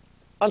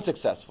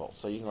unsuccessful.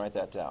 So you can write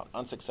that down.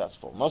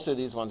 Unsuccessful. Most of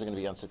these ones are going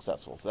to be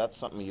unsuccessful. So that's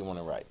something you want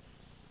to write.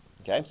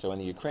 Okay, so in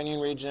the Ukrainian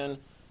region,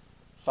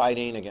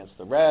 fighting against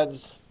the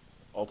Reds,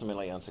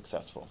 ultimately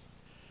unsuccessful.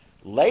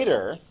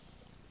 Later,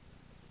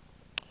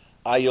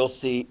 you'll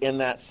see in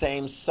that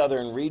same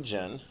southern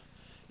region,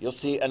 you'll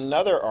see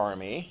another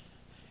army,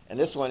 and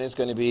this one is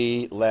going to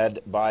be led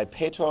by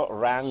Petr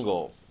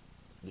Wrangel.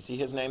 You see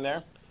his name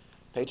there?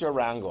 Petr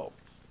Wrangel.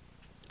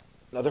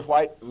 Another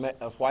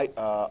white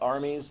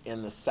armies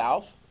in the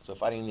south, so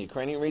fighting in the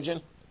Ukrainian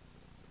region.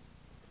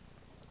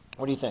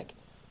 What do you think?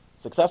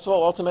 Successful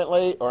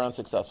ultimately or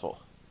unsuccessful?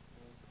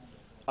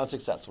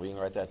 Unsuccessful. You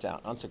can write that down.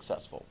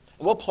 Unsuccessful.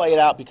 And we'll play it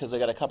out because I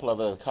got a couple of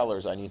other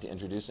colors I need to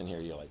introduce in here.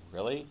 You're like,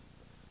 really?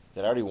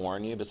 Did I already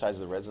warn you? Besides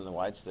the reds and the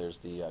whites, there's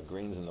the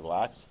greens and the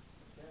blacks?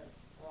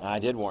 I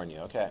did warn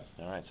you. Okay.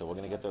 All right. So we're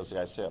going to get those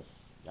guys too.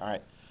 All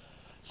right.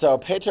 So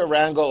Petr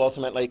Wrangel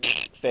ultimately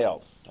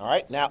failed. All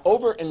right. Now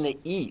over in the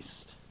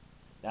east.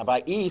 Now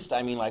by east,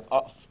 I mean like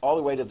all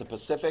the way to the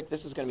Pacific.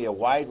 This is going to be a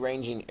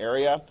wide-ranging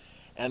area.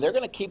 And they're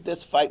going to keep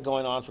this fight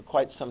going on for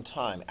quite some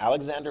time.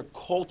 Alexander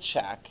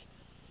Kolchak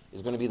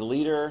is going to be the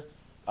leader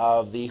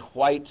of the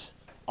white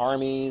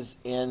armies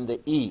in the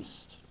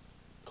east.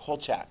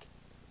 Kolchak.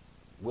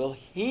 Will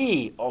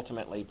he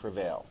ultimately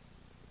prevail?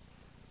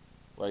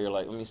 Well, you're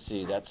like, let me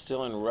see, that's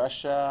still in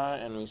Russia,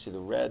 and let me see, the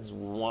Reds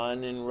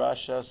won in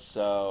Russia,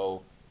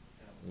 so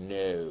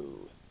no.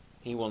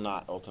 He will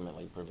not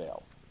ultimately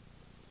prevail.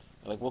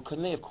 You're like, well,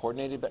 couldn't they have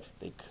coordinated better?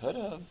 They could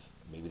have.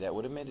 Maybe that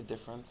would have made a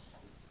difference.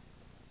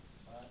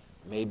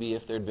 maybe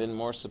if there'd been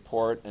more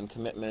support and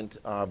commitment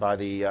by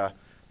the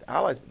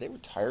Allies, but they were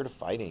tired of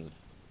fighting.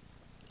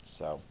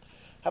 So,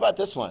 how about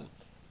this one?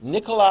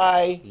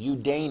 Nikolai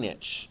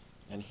Yudanich,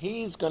 and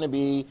he's going to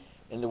be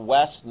in the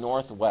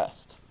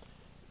west-northwest.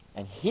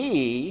 And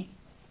he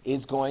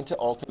is going to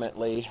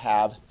ultimately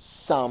have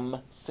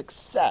some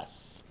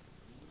success.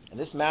 And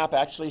this map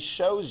actually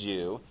shows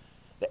you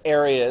the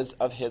areas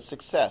of his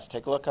success.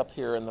 Take a look up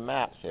here in the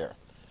map here.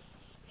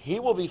 He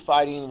will be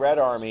fighting Red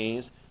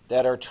armies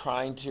that are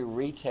trying to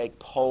retake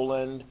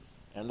Poland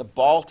and the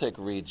Baltic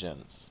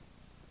regions.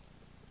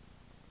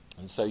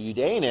 And so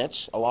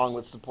Yudanich, along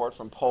with support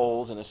from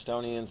Poles and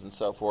Estonians and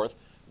so forth,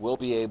 will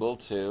be able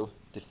to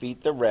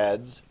defeat the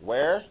Reds.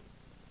 Where?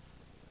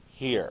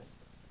 Here.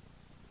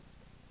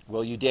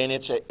 Will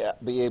Yudanich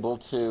be able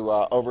to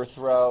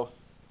overthrow, I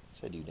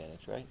said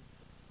Yudanich, right?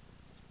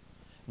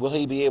 Will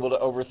he be able to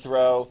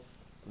overthrow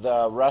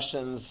the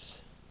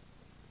Russians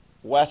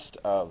west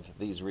of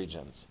these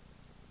regions?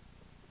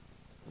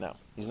 No,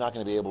 he's not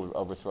going to be able to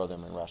overthrow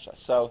them in Russia.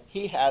 So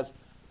he has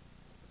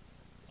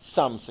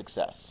some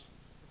success.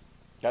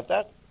 Got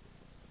that?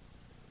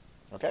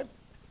 Okay.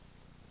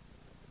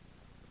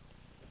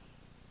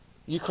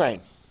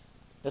 Ukraine.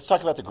 Let's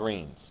talk about the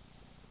Greens.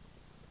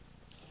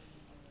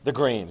 The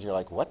Greens. You're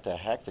like, what the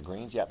heck? The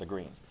Greens? Yeah, the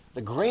Greens.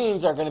 The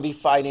Greens are going to be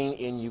fighting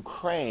in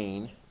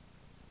Ukraine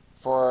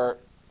for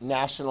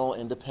national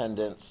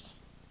independence.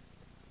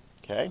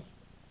 Okay?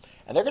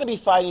 And they're going to be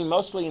fighting,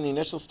 mostly in the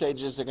initial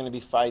stages, they're going to be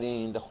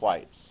fighting the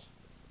whites.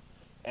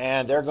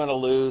 And they're going to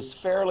lose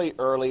fairly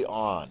early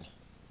on,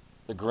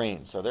 the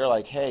Greens. So they're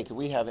like, hey, could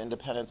we have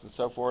independence and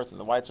so forth? And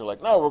the whites are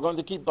like, no, we're going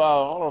to keep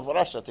all of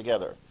Russia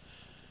together.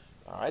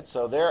 All right,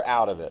 so they're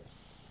out of it.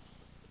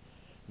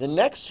 The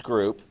next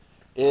group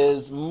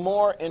is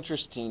more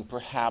interesting,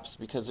 perhaps,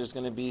 because there's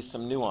going to be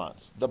some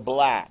nuance. The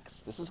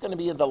blacks. This is going to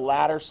be in the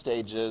latter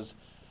stages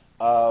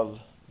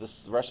of the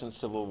Russian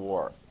Civil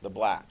War, the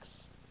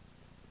blacks.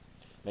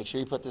 Make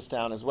sure you put this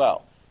down as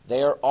well.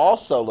 They are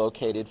also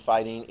located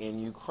fighting in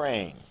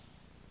Ukraine.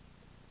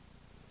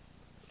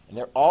 And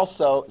they're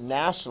also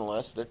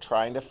nationalists. They're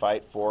trying to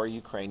fight for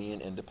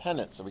Ukrainian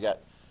independence. So we got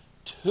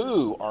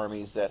two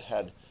armies that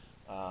had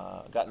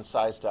gotten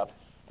sized up,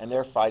 and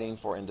they're fighting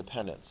for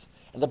independence.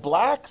 And the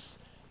blacks,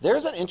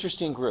 there's an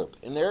interesting group.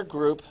 In their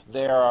group,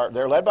 they're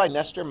led by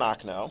Nestor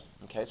Makhno.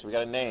 Okay, so we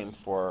got a name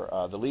for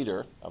the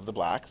leader of the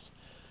blacks.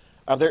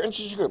 They're an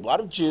interesting group. A lot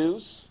of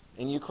Jews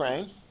in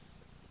Ukraine,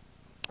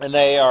 and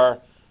they are,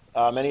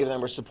 many of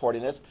them are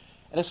supporting this.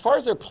 And as far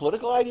as their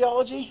political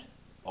ideology,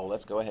 oh,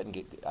 let's go ahead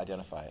and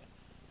identify it.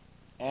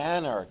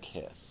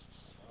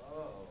 Anarchists.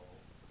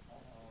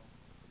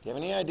 Do you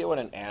have any idea what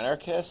an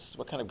anarchist,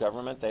 what kind of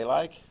government they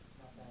like?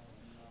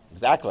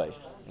 Exactly.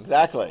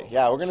 Exactly.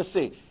 Yeah, we're going to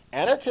see.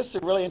 Anarchists are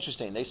really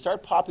interesting. They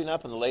start popping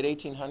up in the late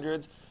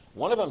 1800s.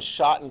 One of them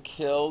shot and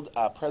killed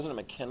President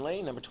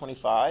McKinley, number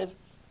 25.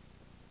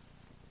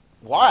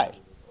 Why?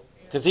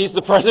 Because he's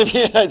the president of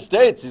the United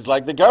States. He's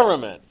like the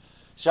government.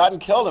 Shot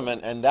and killed him,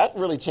 and that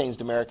really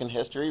changed American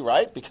history,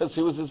 right? Because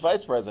who was his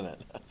vice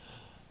president?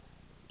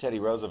 Teddy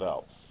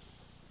Roosevelt.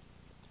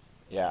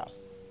 Yeah.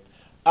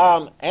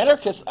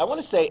 Anarchists, I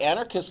want to say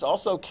anarchists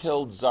also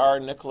killed Tsar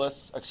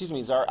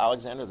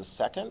Alexander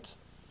II.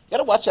 You got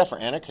to watch out for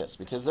anarchists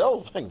because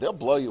they'll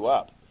blow you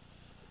up.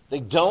 They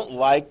don't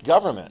like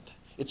government.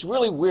 It's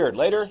really weird.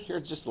 Later,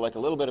 here's just like a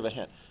little bit of a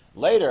hint.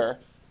 Later,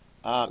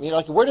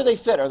 like where do they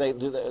fit?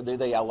 Do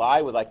they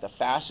ally with like the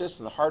fascists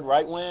and the hard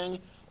right wing,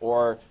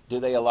 or do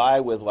they ally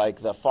with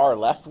like the far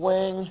left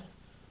wing,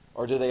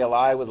 or do they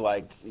ally with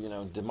like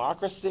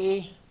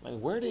democracy? I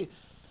mean,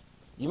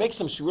 you make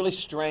some really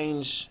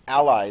strange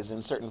allies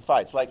in certain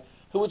fights. Like,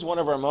 who was one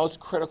of our most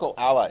critical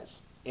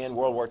allies in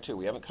World War II?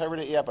 We haven't covered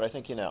it yet, but I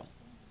think you know.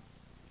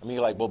 I mean,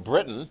 you're like, well,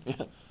 Britain,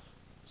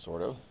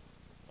 sort of.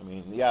 I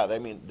mean, yeah,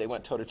 they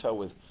went toe-to-toe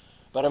with,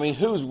 but I mean,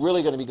 who's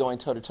really going to be going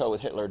toe-to-toe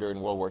with Hitler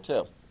during World War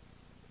II?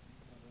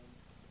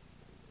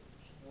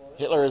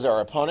 Hitler is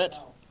our opponent.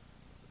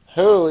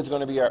 Who is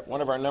going to be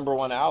one of our number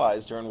one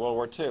allies during World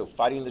War II,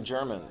 fighting the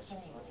Germans?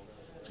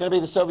 It's going to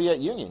be the Soviet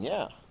Union,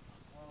 yeah.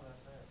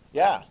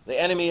 Yeah, the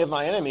enemy of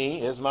my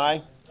enemy is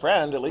my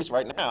friend, at least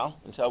right now,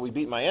 until we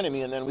beat my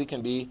enemy, and then we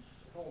can be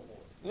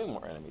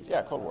more enemies.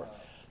 Yeah, Cold War.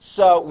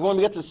 So when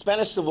we get to the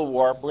Spanish Civil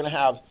War, we're going to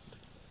have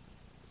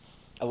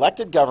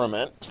elected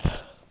government,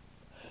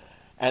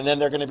 and then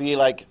they're going to be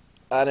like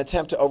an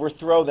attempt to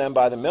overthrow them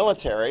by the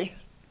military,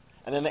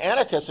 and then the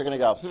anarchists are going to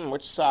go,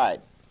 which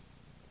side?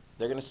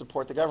 They're going to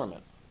support the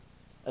government.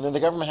 And then the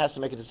government has to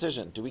make a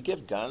decision. Do we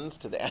give guns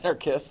to the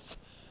anarchists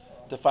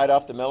to fight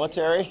off the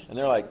military? And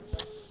they're like,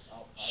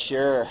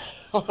 sure,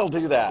 we'll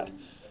do that.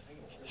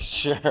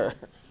 Sure.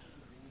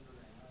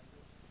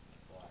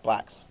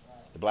 Blacks.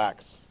 The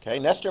blacks. Okay,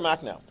 Nestor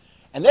Makhno.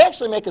 And they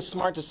actually make a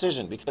smart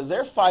decision because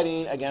they're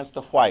fighting against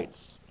the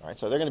whites. All right,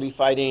 so they're going to be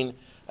fighting,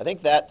 I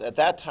think that at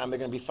that time they're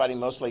going to be fighting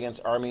mostly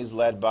against armies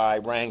led by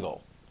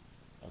Wrangel.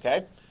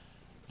 Okay?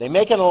 They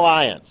make an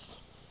alliance.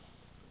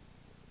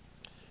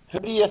 Who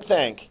do you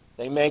think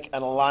they make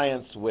an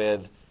alliance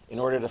with in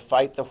order to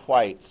fight the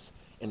whites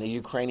in the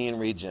Ukrainian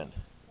region.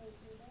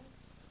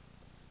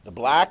 The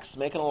blacks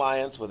make an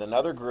alliance with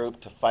another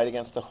group to fight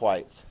against the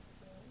whites.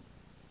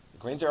 The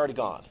greens are already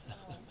gone.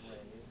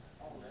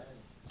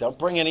 Don't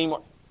bring any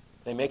more.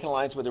 They make an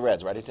alliance with the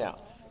reds. Write it down.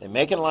 They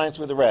make an alliance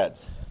with the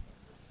reds.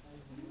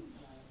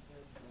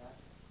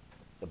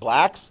 The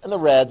blacks and the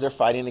reds are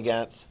fighting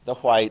against the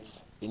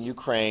whites in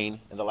Ukraine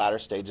in the latter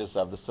stages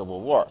of the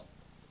Civil War.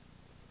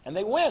 And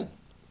they win.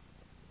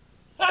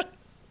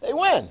 They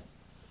win.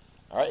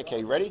 All right, okay,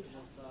 you ready?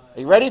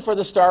 Are you ready for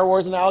the Star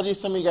Wars analogy?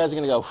 Some of you guys are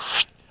going to go,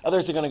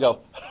 others are going to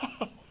go,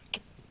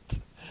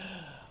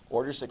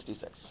 Order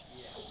 66.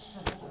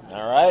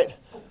 All right?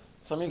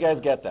 Some of you guys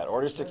get that,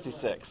 Order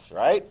 66,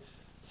 right?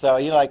 So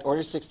you like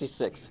Order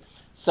 66.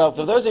 So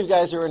for those of you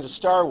guys who are into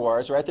Star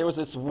Wars, right, there was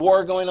this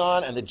war going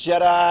on, and the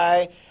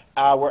Jedi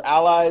were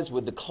allies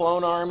with the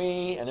clone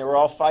army, and they were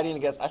all fighting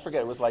against, I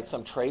forget, it was like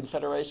some trade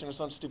federation or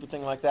some stupid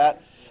thing like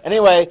that.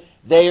 Anyway,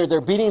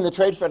 they're beating the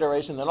trade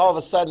federation, then all of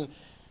a sudden,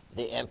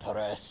 the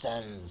Emperor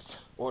sends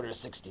Order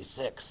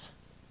 66.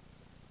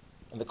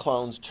 And the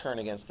clones turn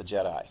against the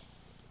Jedi.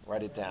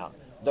 Write it down.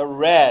 The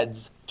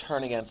Reds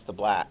turn against the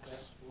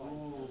blacks.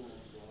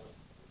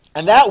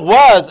 And that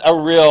was a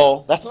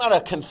real, that's not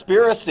a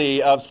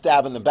conspiracy of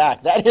stab in the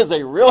back. That is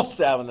a real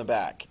stab in the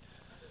back.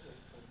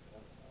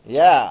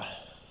 Yeah.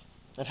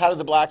 And how did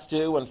the blacks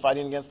do when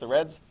fighting against the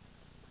Reds?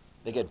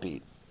 They get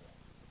beat.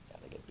 Yeah,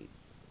 they get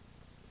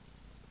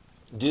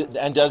beat.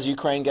 And does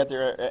Ukraine get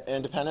their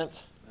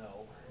independence?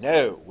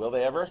 No. Will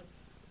they ever?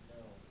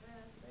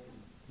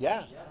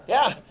 Yeah.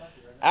 Yeah.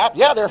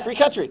 Yeah, they're a free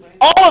country.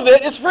 All of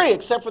it is free,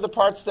 except for the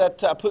parts that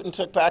Putin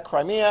took back,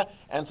 Crimea,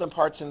 and some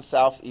parts in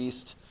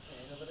southeast.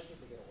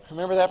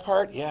 Remember that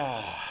part?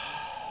 Yeah.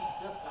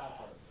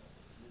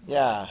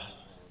 Yeah.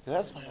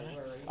 That's fine.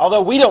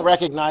 Although we don't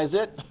recognize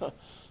it.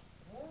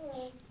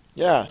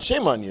 Yeah,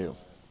 shame on you.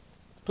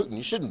 Putin,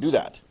 you shouldn't do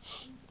that.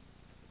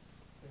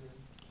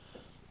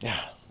 Yeah.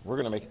 We're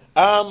going to make it.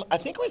 I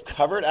think we've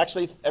covered,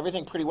 actually,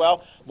 everything pretty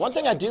well. One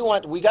thing I do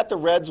want, we got the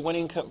Reds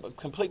winning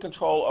complete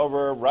control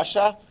over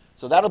Russia,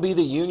 so that'll be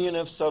the Union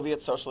of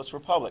Soviet Socialist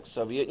Republics,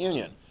 Soviet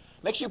Union.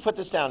 Make sure you put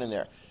this down in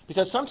there,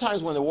 because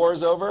sometimes when the war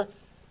is over,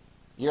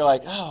 you're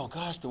like, oh,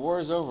 gosh, the war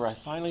is over. I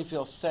finally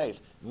feel safe.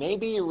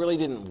 Maybe you really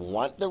didn't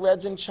want the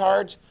Reds in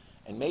charge,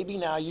 and maybe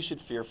now you should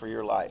fear for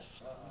your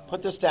life.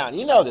 Put this down.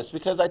 You know this,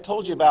 because I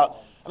told you about,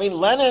 I mean,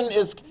 Lenin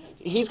is...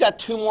 He's got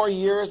 2 more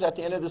years at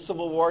the end of the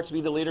Civil War to be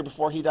the leader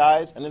before he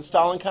dies, and then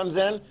Stalin comes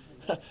in.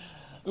 Let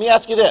me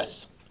ask you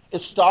this.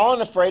 Is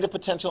Stalin afraid of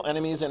potential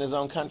enemies in his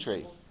own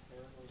country?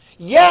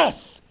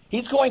 Yes!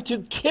 He's going to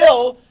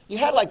kill, you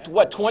had like,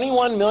 what,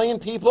 21 million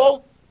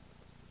people?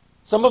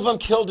 Some of them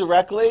killed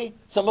directly,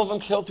 some of them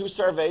killed through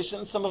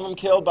starvation, some of them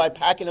killed by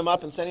packing them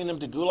up and sending them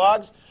to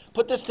gulags.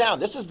 Put this down.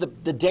 This is the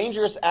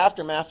dangerous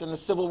aftermath in the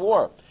Civil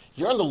War. If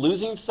you're on the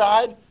losing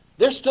side,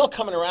 they're still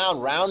coming around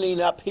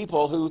rounding up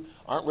people who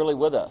aren't really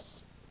with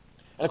us.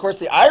 And of course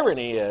the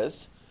irony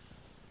is,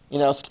 you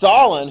know,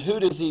 Stalin, who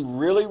does he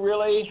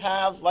really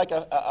have like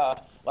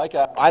a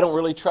I don't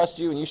really trust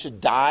you and you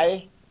should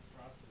die?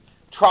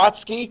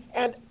 Trotsky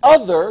and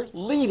other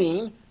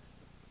leading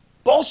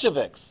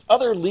Bolsheviks,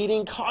 other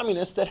leading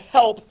communists that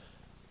help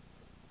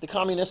the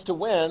communists to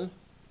win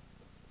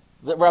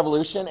the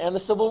revolution and the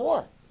Civil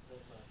War.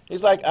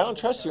 He's like, I don't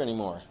trust you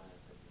anymore.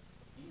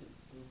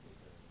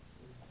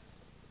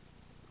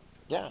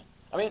 Yeah.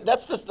 I mean,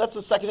 that's the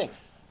second thing.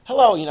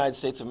 Hello, United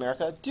States of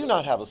America. Do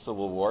not have a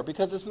civil war,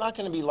 because it's not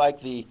going to be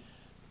like the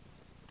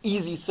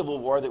easy civil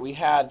war that we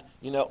had,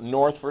 you know,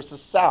 North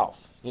versus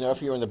South. You know,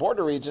 if you were in the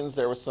border regions,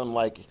 there was some,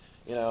 like,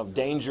 you know,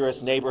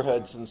 dangerous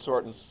neighborhoods and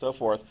so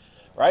forth,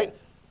 right?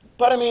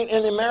 But, I mean,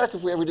 in America,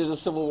 if we ever did a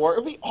civil war,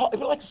 it would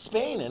be like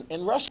Spain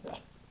and Russia.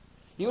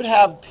 You would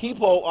have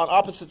people on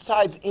opposite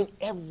sides in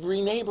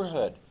every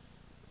neighborhood.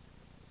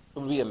 It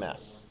would be a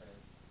mess.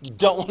 You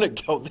don't want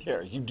to go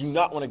there. You do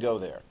not want to go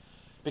there.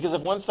 Because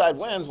if one side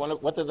wins,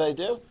 what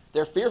do?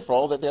 They're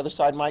fearful that the other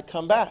side might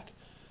come back.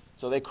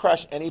 So they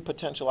crush any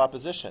potential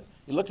opposition.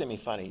 You looked at me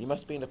funny. You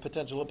must be a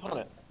potential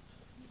opponent.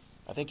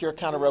 I think you're a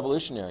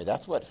counter-revolutionary.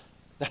 That's what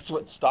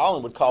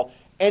Stalin would call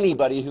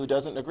anybody who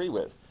doesn't agree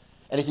with.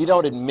 And if you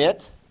don't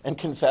admit and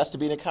confess to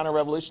being a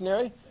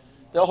counter-revolutionary,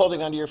 they'll hold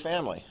it onto your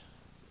family.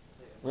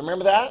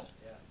 Remember that?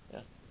 Yeah.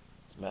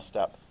 It's messed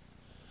up.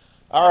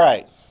 All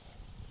right.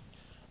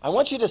 I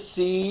want you to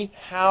see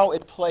how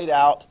it played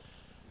out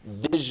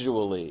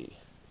visually.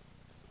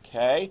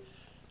 Okay?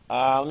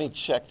 Let me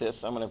check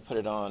this. I'm going to put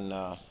it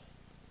on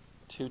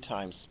 2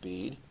 times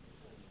speed.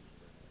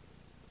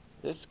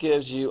 This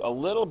gives you a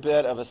little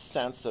bit of a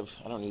sense of,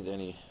 I don't need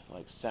any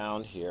like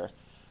sound here,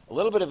 a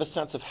little bit of a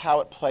sense of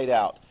how it played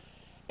out.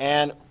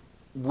 And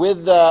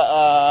with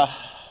the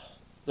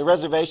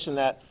reservation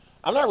that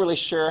I'm not really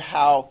sure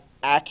how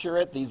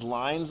accurate these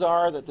lines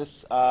are that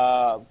this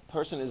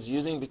person is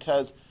using,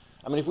 because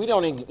I mean, if we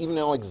don't even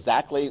know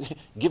exactly,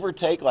 give or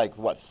take, like,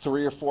 what,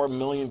 3 or 4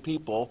 million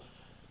people,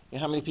 you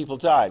know, how many people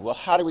died? Well,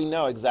 how do we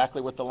know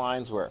exactly what the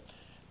lines were?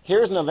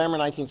 Here's November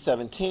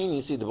 1917.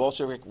 You see the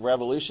Bolshevik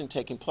Revolution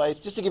taking place.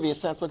 Just to give you a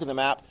sense, look at the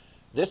map.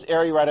 This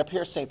area right up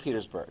here is St.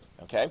 Petersburg,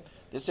 okay?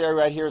 This area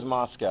right here is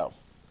Moscow,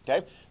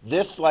 okay?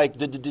 This, like,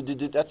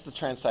 that's the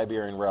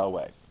Trans-Siberian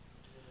Railway,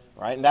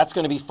 right? And that's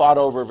going to be fought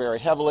over very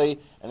heavily,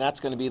 and that's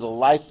going to be the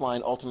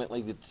lifeline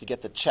ultimately to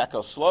get the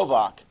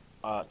Czechoslovak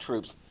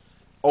troops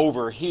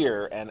over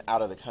here and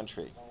out of the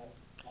country.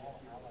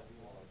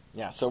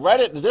 Yeah, so right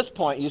at this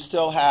point, you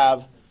still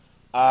have,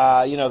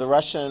 the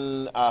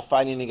Russian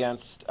fighting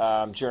against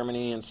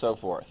Germany and so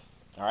forth,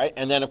 all right?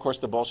 And then, of course,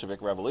 the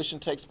Bolshevik Revolution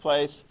takes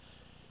place.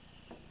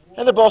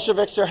 And the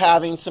Bolsheviks are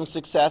having some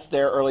success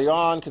there early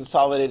on,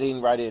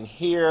 consolidating right in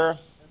here.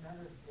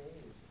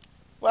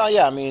 Well,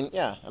 yeah, I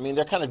mean,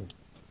 they're kind of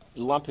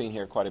lumping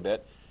here quite a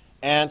bit.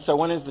 And so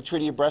when is the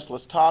Treaty of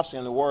Brest-Litovsk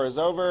and the war is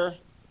over?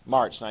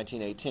 March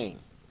 1918.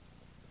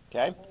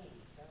 Okay?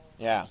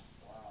 Yeah.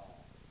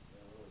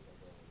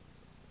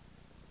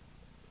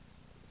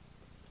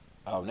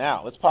 Oh,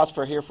 now, let's pause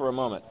here for a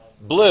moment.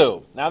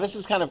 Blue. Now, this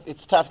is kind of,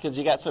 it's tough because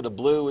you got sort of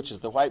blue, which is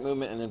the white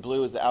movement, and then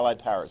blue is the Allied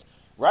powers.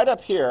 Right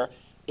up here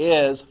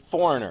is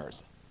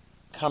foreigners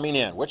coming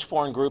in. Which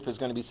foreign group is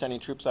going to be sending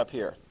troops up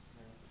here?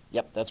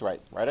 Yep, that's right.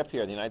 Right up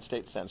here, the United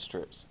States sends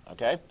troops.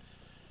 Okay?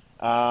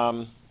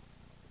 And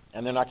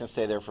they're not going to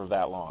stay there for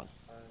that long.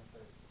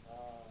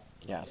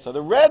 Yeah, so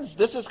the Reds,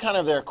 this is kind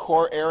of their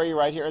core area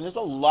right here. And there's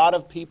a lot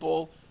of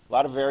people, a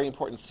lot of very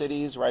important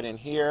cities right in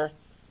here.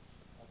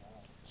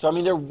 So, I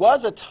mean, there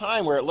was a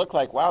time where it looked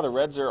like, wow, the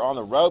Reds are on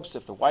the ropes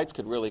if the Whites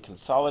could really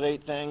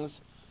consolidate things,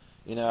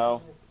 you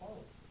know.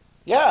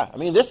 Yeah, I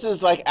mean, this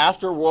is like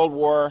after World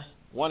War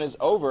I is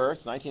over.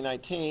 It's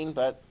 1919,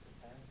 but...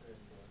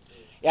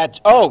 Yeah,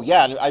 oh,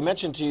 yeah, and I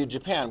mentioned to you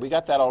Japan. We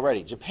got that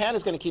already. Japan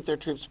is going to keep their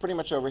troops pretty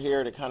much over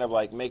here to kind of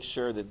like make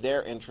sure that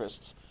their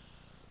interests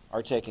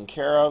are taken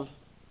care of.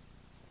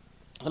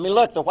 I mean,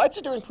 look, the Whites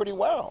are doing pretty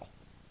well.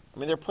 I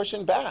mean, they're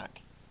pushing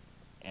back.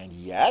 And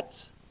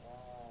yet,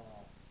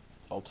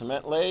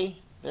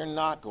 ultimately, they're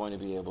not going to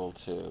be able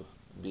to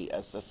be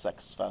as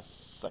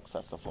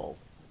successful.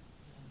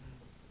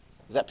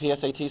 Is that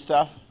PSAT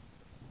stuff?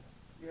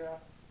 Yeah.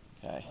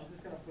 Okay. I'm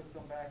just going to put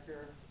some back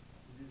here.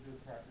 These are the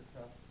practice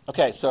stuff.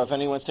 Okay, so if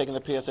anyone's taking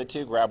the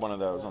PSAT, grab one of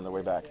those on the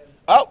way back.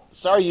 Oh,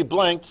 sorry, you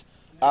blinked.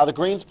 The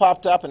greens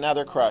popped up, and now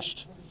they're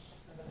crushed.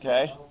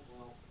 Okay?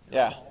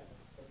 Yeah.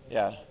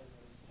 Yeah.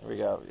 Here we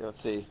go.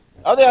 Let's see.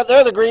 Oh,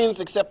 they're the greens,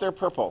 except they're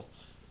purple.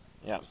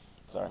 Yeah.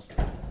 Sorry.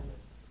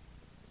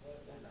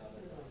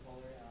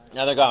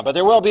 Now they're gone. But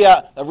there will be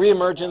a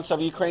reemergence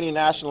of Ukrainian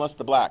nationalists,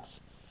 the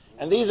blacks.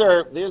 And these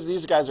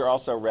guys are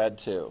also red,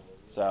 too.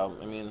 So,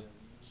 I mean,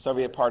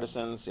 Soviet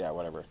partisans, yeah,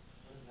 whatever.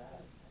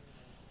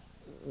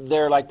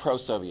 They're like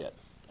pro-Soviet.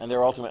 And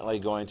they're ultimately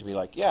going to be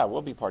like, yeah,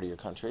 we'll be part of your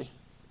country.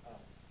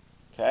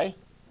 Okay?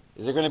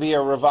 Is there going to be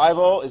a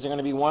revival? Is there going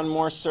to be one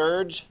more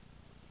surge?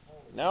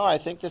 No, I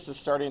think this is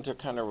starting to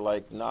kind of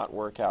like not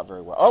work out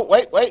very well. Oh,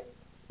 wait.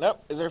 No,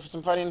 is there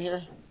some fighting in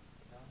here?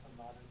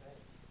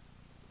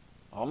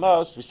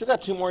 Almost. We still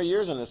got 2 more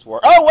years in this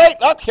war. Oh, wait,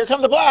 look, here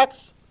come the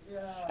blacks.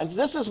 And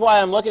this is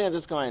why I'm looking at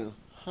this going,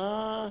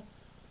 I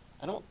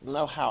don't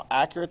know how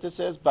accurate this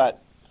is,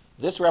 but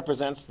this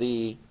represents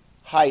the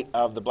height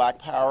of the black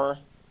power.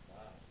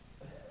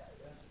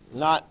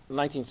 Not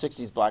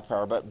 1960s black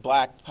power, but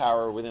black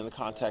power within the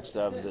context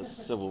of the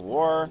Civil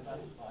War.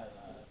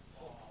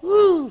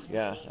 Woo!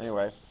 Yeah,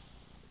 anyway.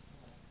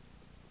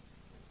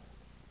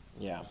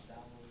 Yeah.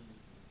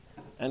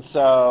 And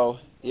so,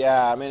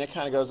 yeah, I mean, it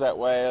kind of goes that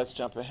way. Let's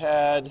jump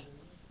ahead.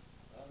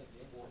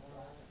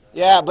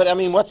 Yeah, but I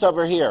mean, what's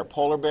over here?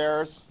 Polar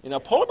bears? You know,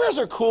 polar bears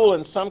are cool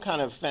in some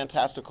kind of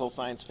fantastical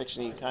science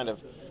fiction-y kind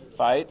of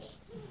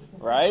fights,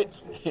 right?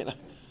 You know,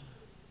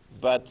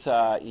 but,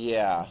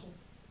 yeah.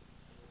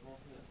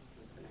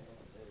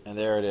 And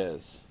there it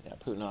is. Yeah,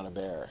 Putin on a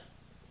bear.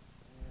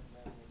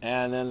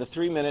 And then the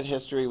 3-minute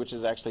history, which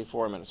is actually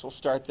 4 minutes. We'll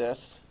start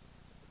this.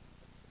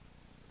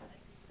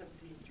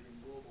 1917, during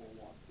World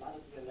War I,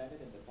 Vladimir Lenin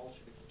and the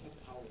Bolsheviks took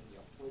power in the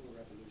October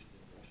Revolution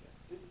in Russia.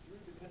 This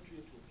threw the country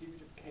into a period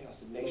of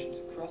chaos, and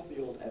nations across the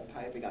old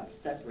empire began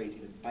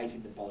separating and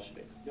fighting the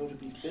Bolsheviks,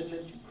 notably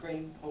Finland,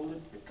 Ukraine,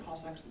 Poland, the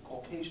Cossacks, the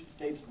Caucasian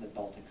states, and the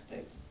Baltic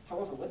states.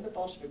 However, when the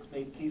Bolsheviks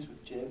made peace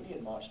with Germany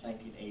in March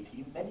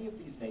 1918, many of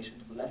these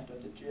nations were left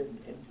under German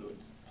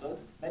influence. Plus,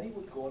 many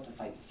would go on to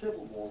fight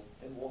civil wars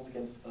and wars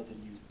against other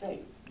new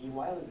states.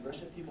 Meanwhile, the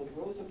Russian people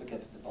rose up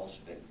against the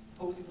Bolsheviks,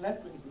 opposing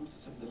left-wing groups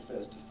as some of the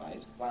first to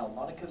fight, while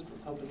monarchists,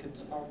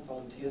 republicans, foreign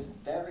volunteers, and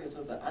various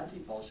other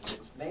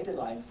anti-Bolsheviks made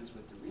alliances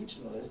with the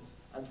regionalists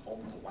and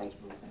formed the White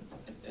Movement.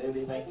 In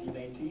early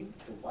 1918,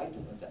 the Whites,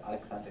 under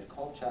Alexander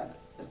Kolchak,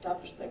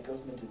 established their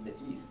government in the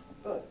east,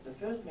 but the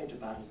first major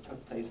battles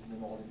took place in the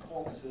northern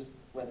Caucasus,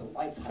 where the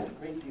Whites had a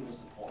great deal of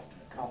support from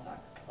the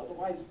Cossacks.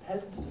 Otherwise,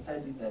 peasants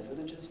defending their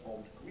villages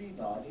formed green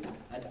armies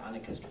and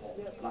anarchists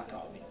formed black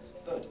armies.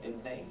 But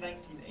in May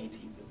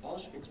 1918, the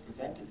Bolsheviks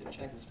prevented the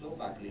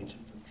Czechoslovak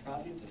Legion from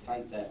traveling to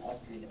fight their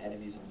Austrian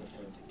enemies on the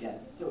front again.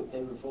 So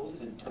they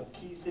revolted and took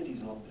key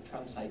cities along the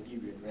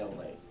Trans-Siberian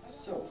Railway.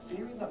 So,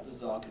 fearing that the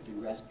Tsar could be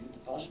rescued, the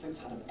Bolsheviks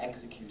had him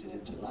executed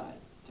in July.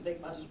 To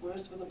make matters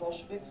worse for the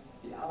Bolsheviks,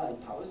 the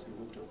Allied powers who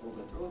hoped to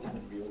overthrow them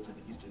and reopen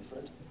the Eastern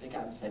Front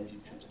began sending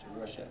troops to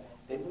Russia.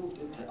 They moved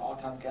into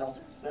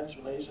Arkhangelsk,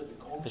 Central Asia, the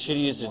Caucasus. They should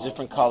have used a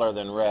different color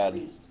than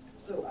red.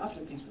 So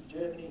after peace with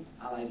Germany,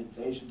 Allied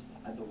invasions,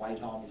 and the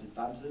White Army's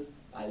advances,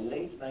 by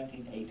late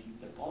 1980,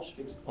 the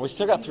Bolsheviks... We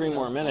still got 3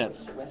 more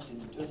minutes. ...the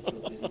Western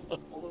industrial cities,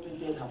 although they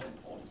did have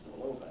supporters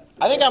all over.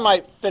 I think I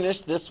might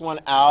finish this one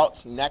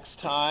out next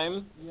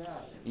time.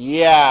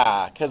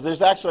 Yeah, because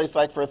there's actually, it's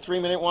like for a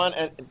 3-minute one,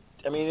 and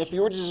I mean, if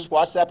you were to just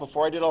watch that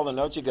before I did all the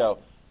notes, you go,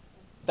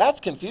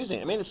 that's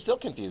confusing. I mean, it's still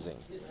confusing.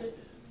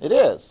 It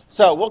is.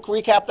 So we'll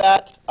recap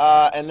that,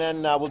 and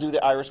then we'll do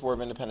the Irish War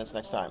of Independence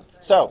next time.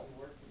 So,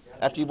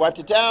 after you've wiped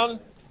it down,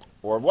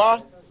 au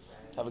revoir.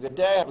 Have a good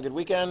day. Have a good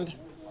weekend.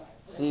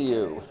 See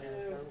you.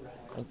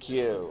 Thank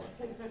you.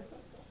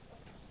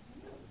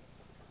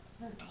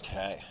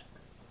 Okay.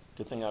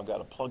 Good thing I've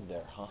got a plug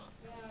there, huh?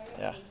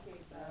 Yeah.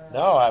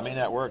 No, I mean,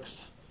 that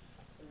works.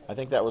 I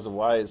think that was a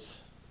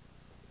wise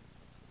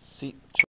seat.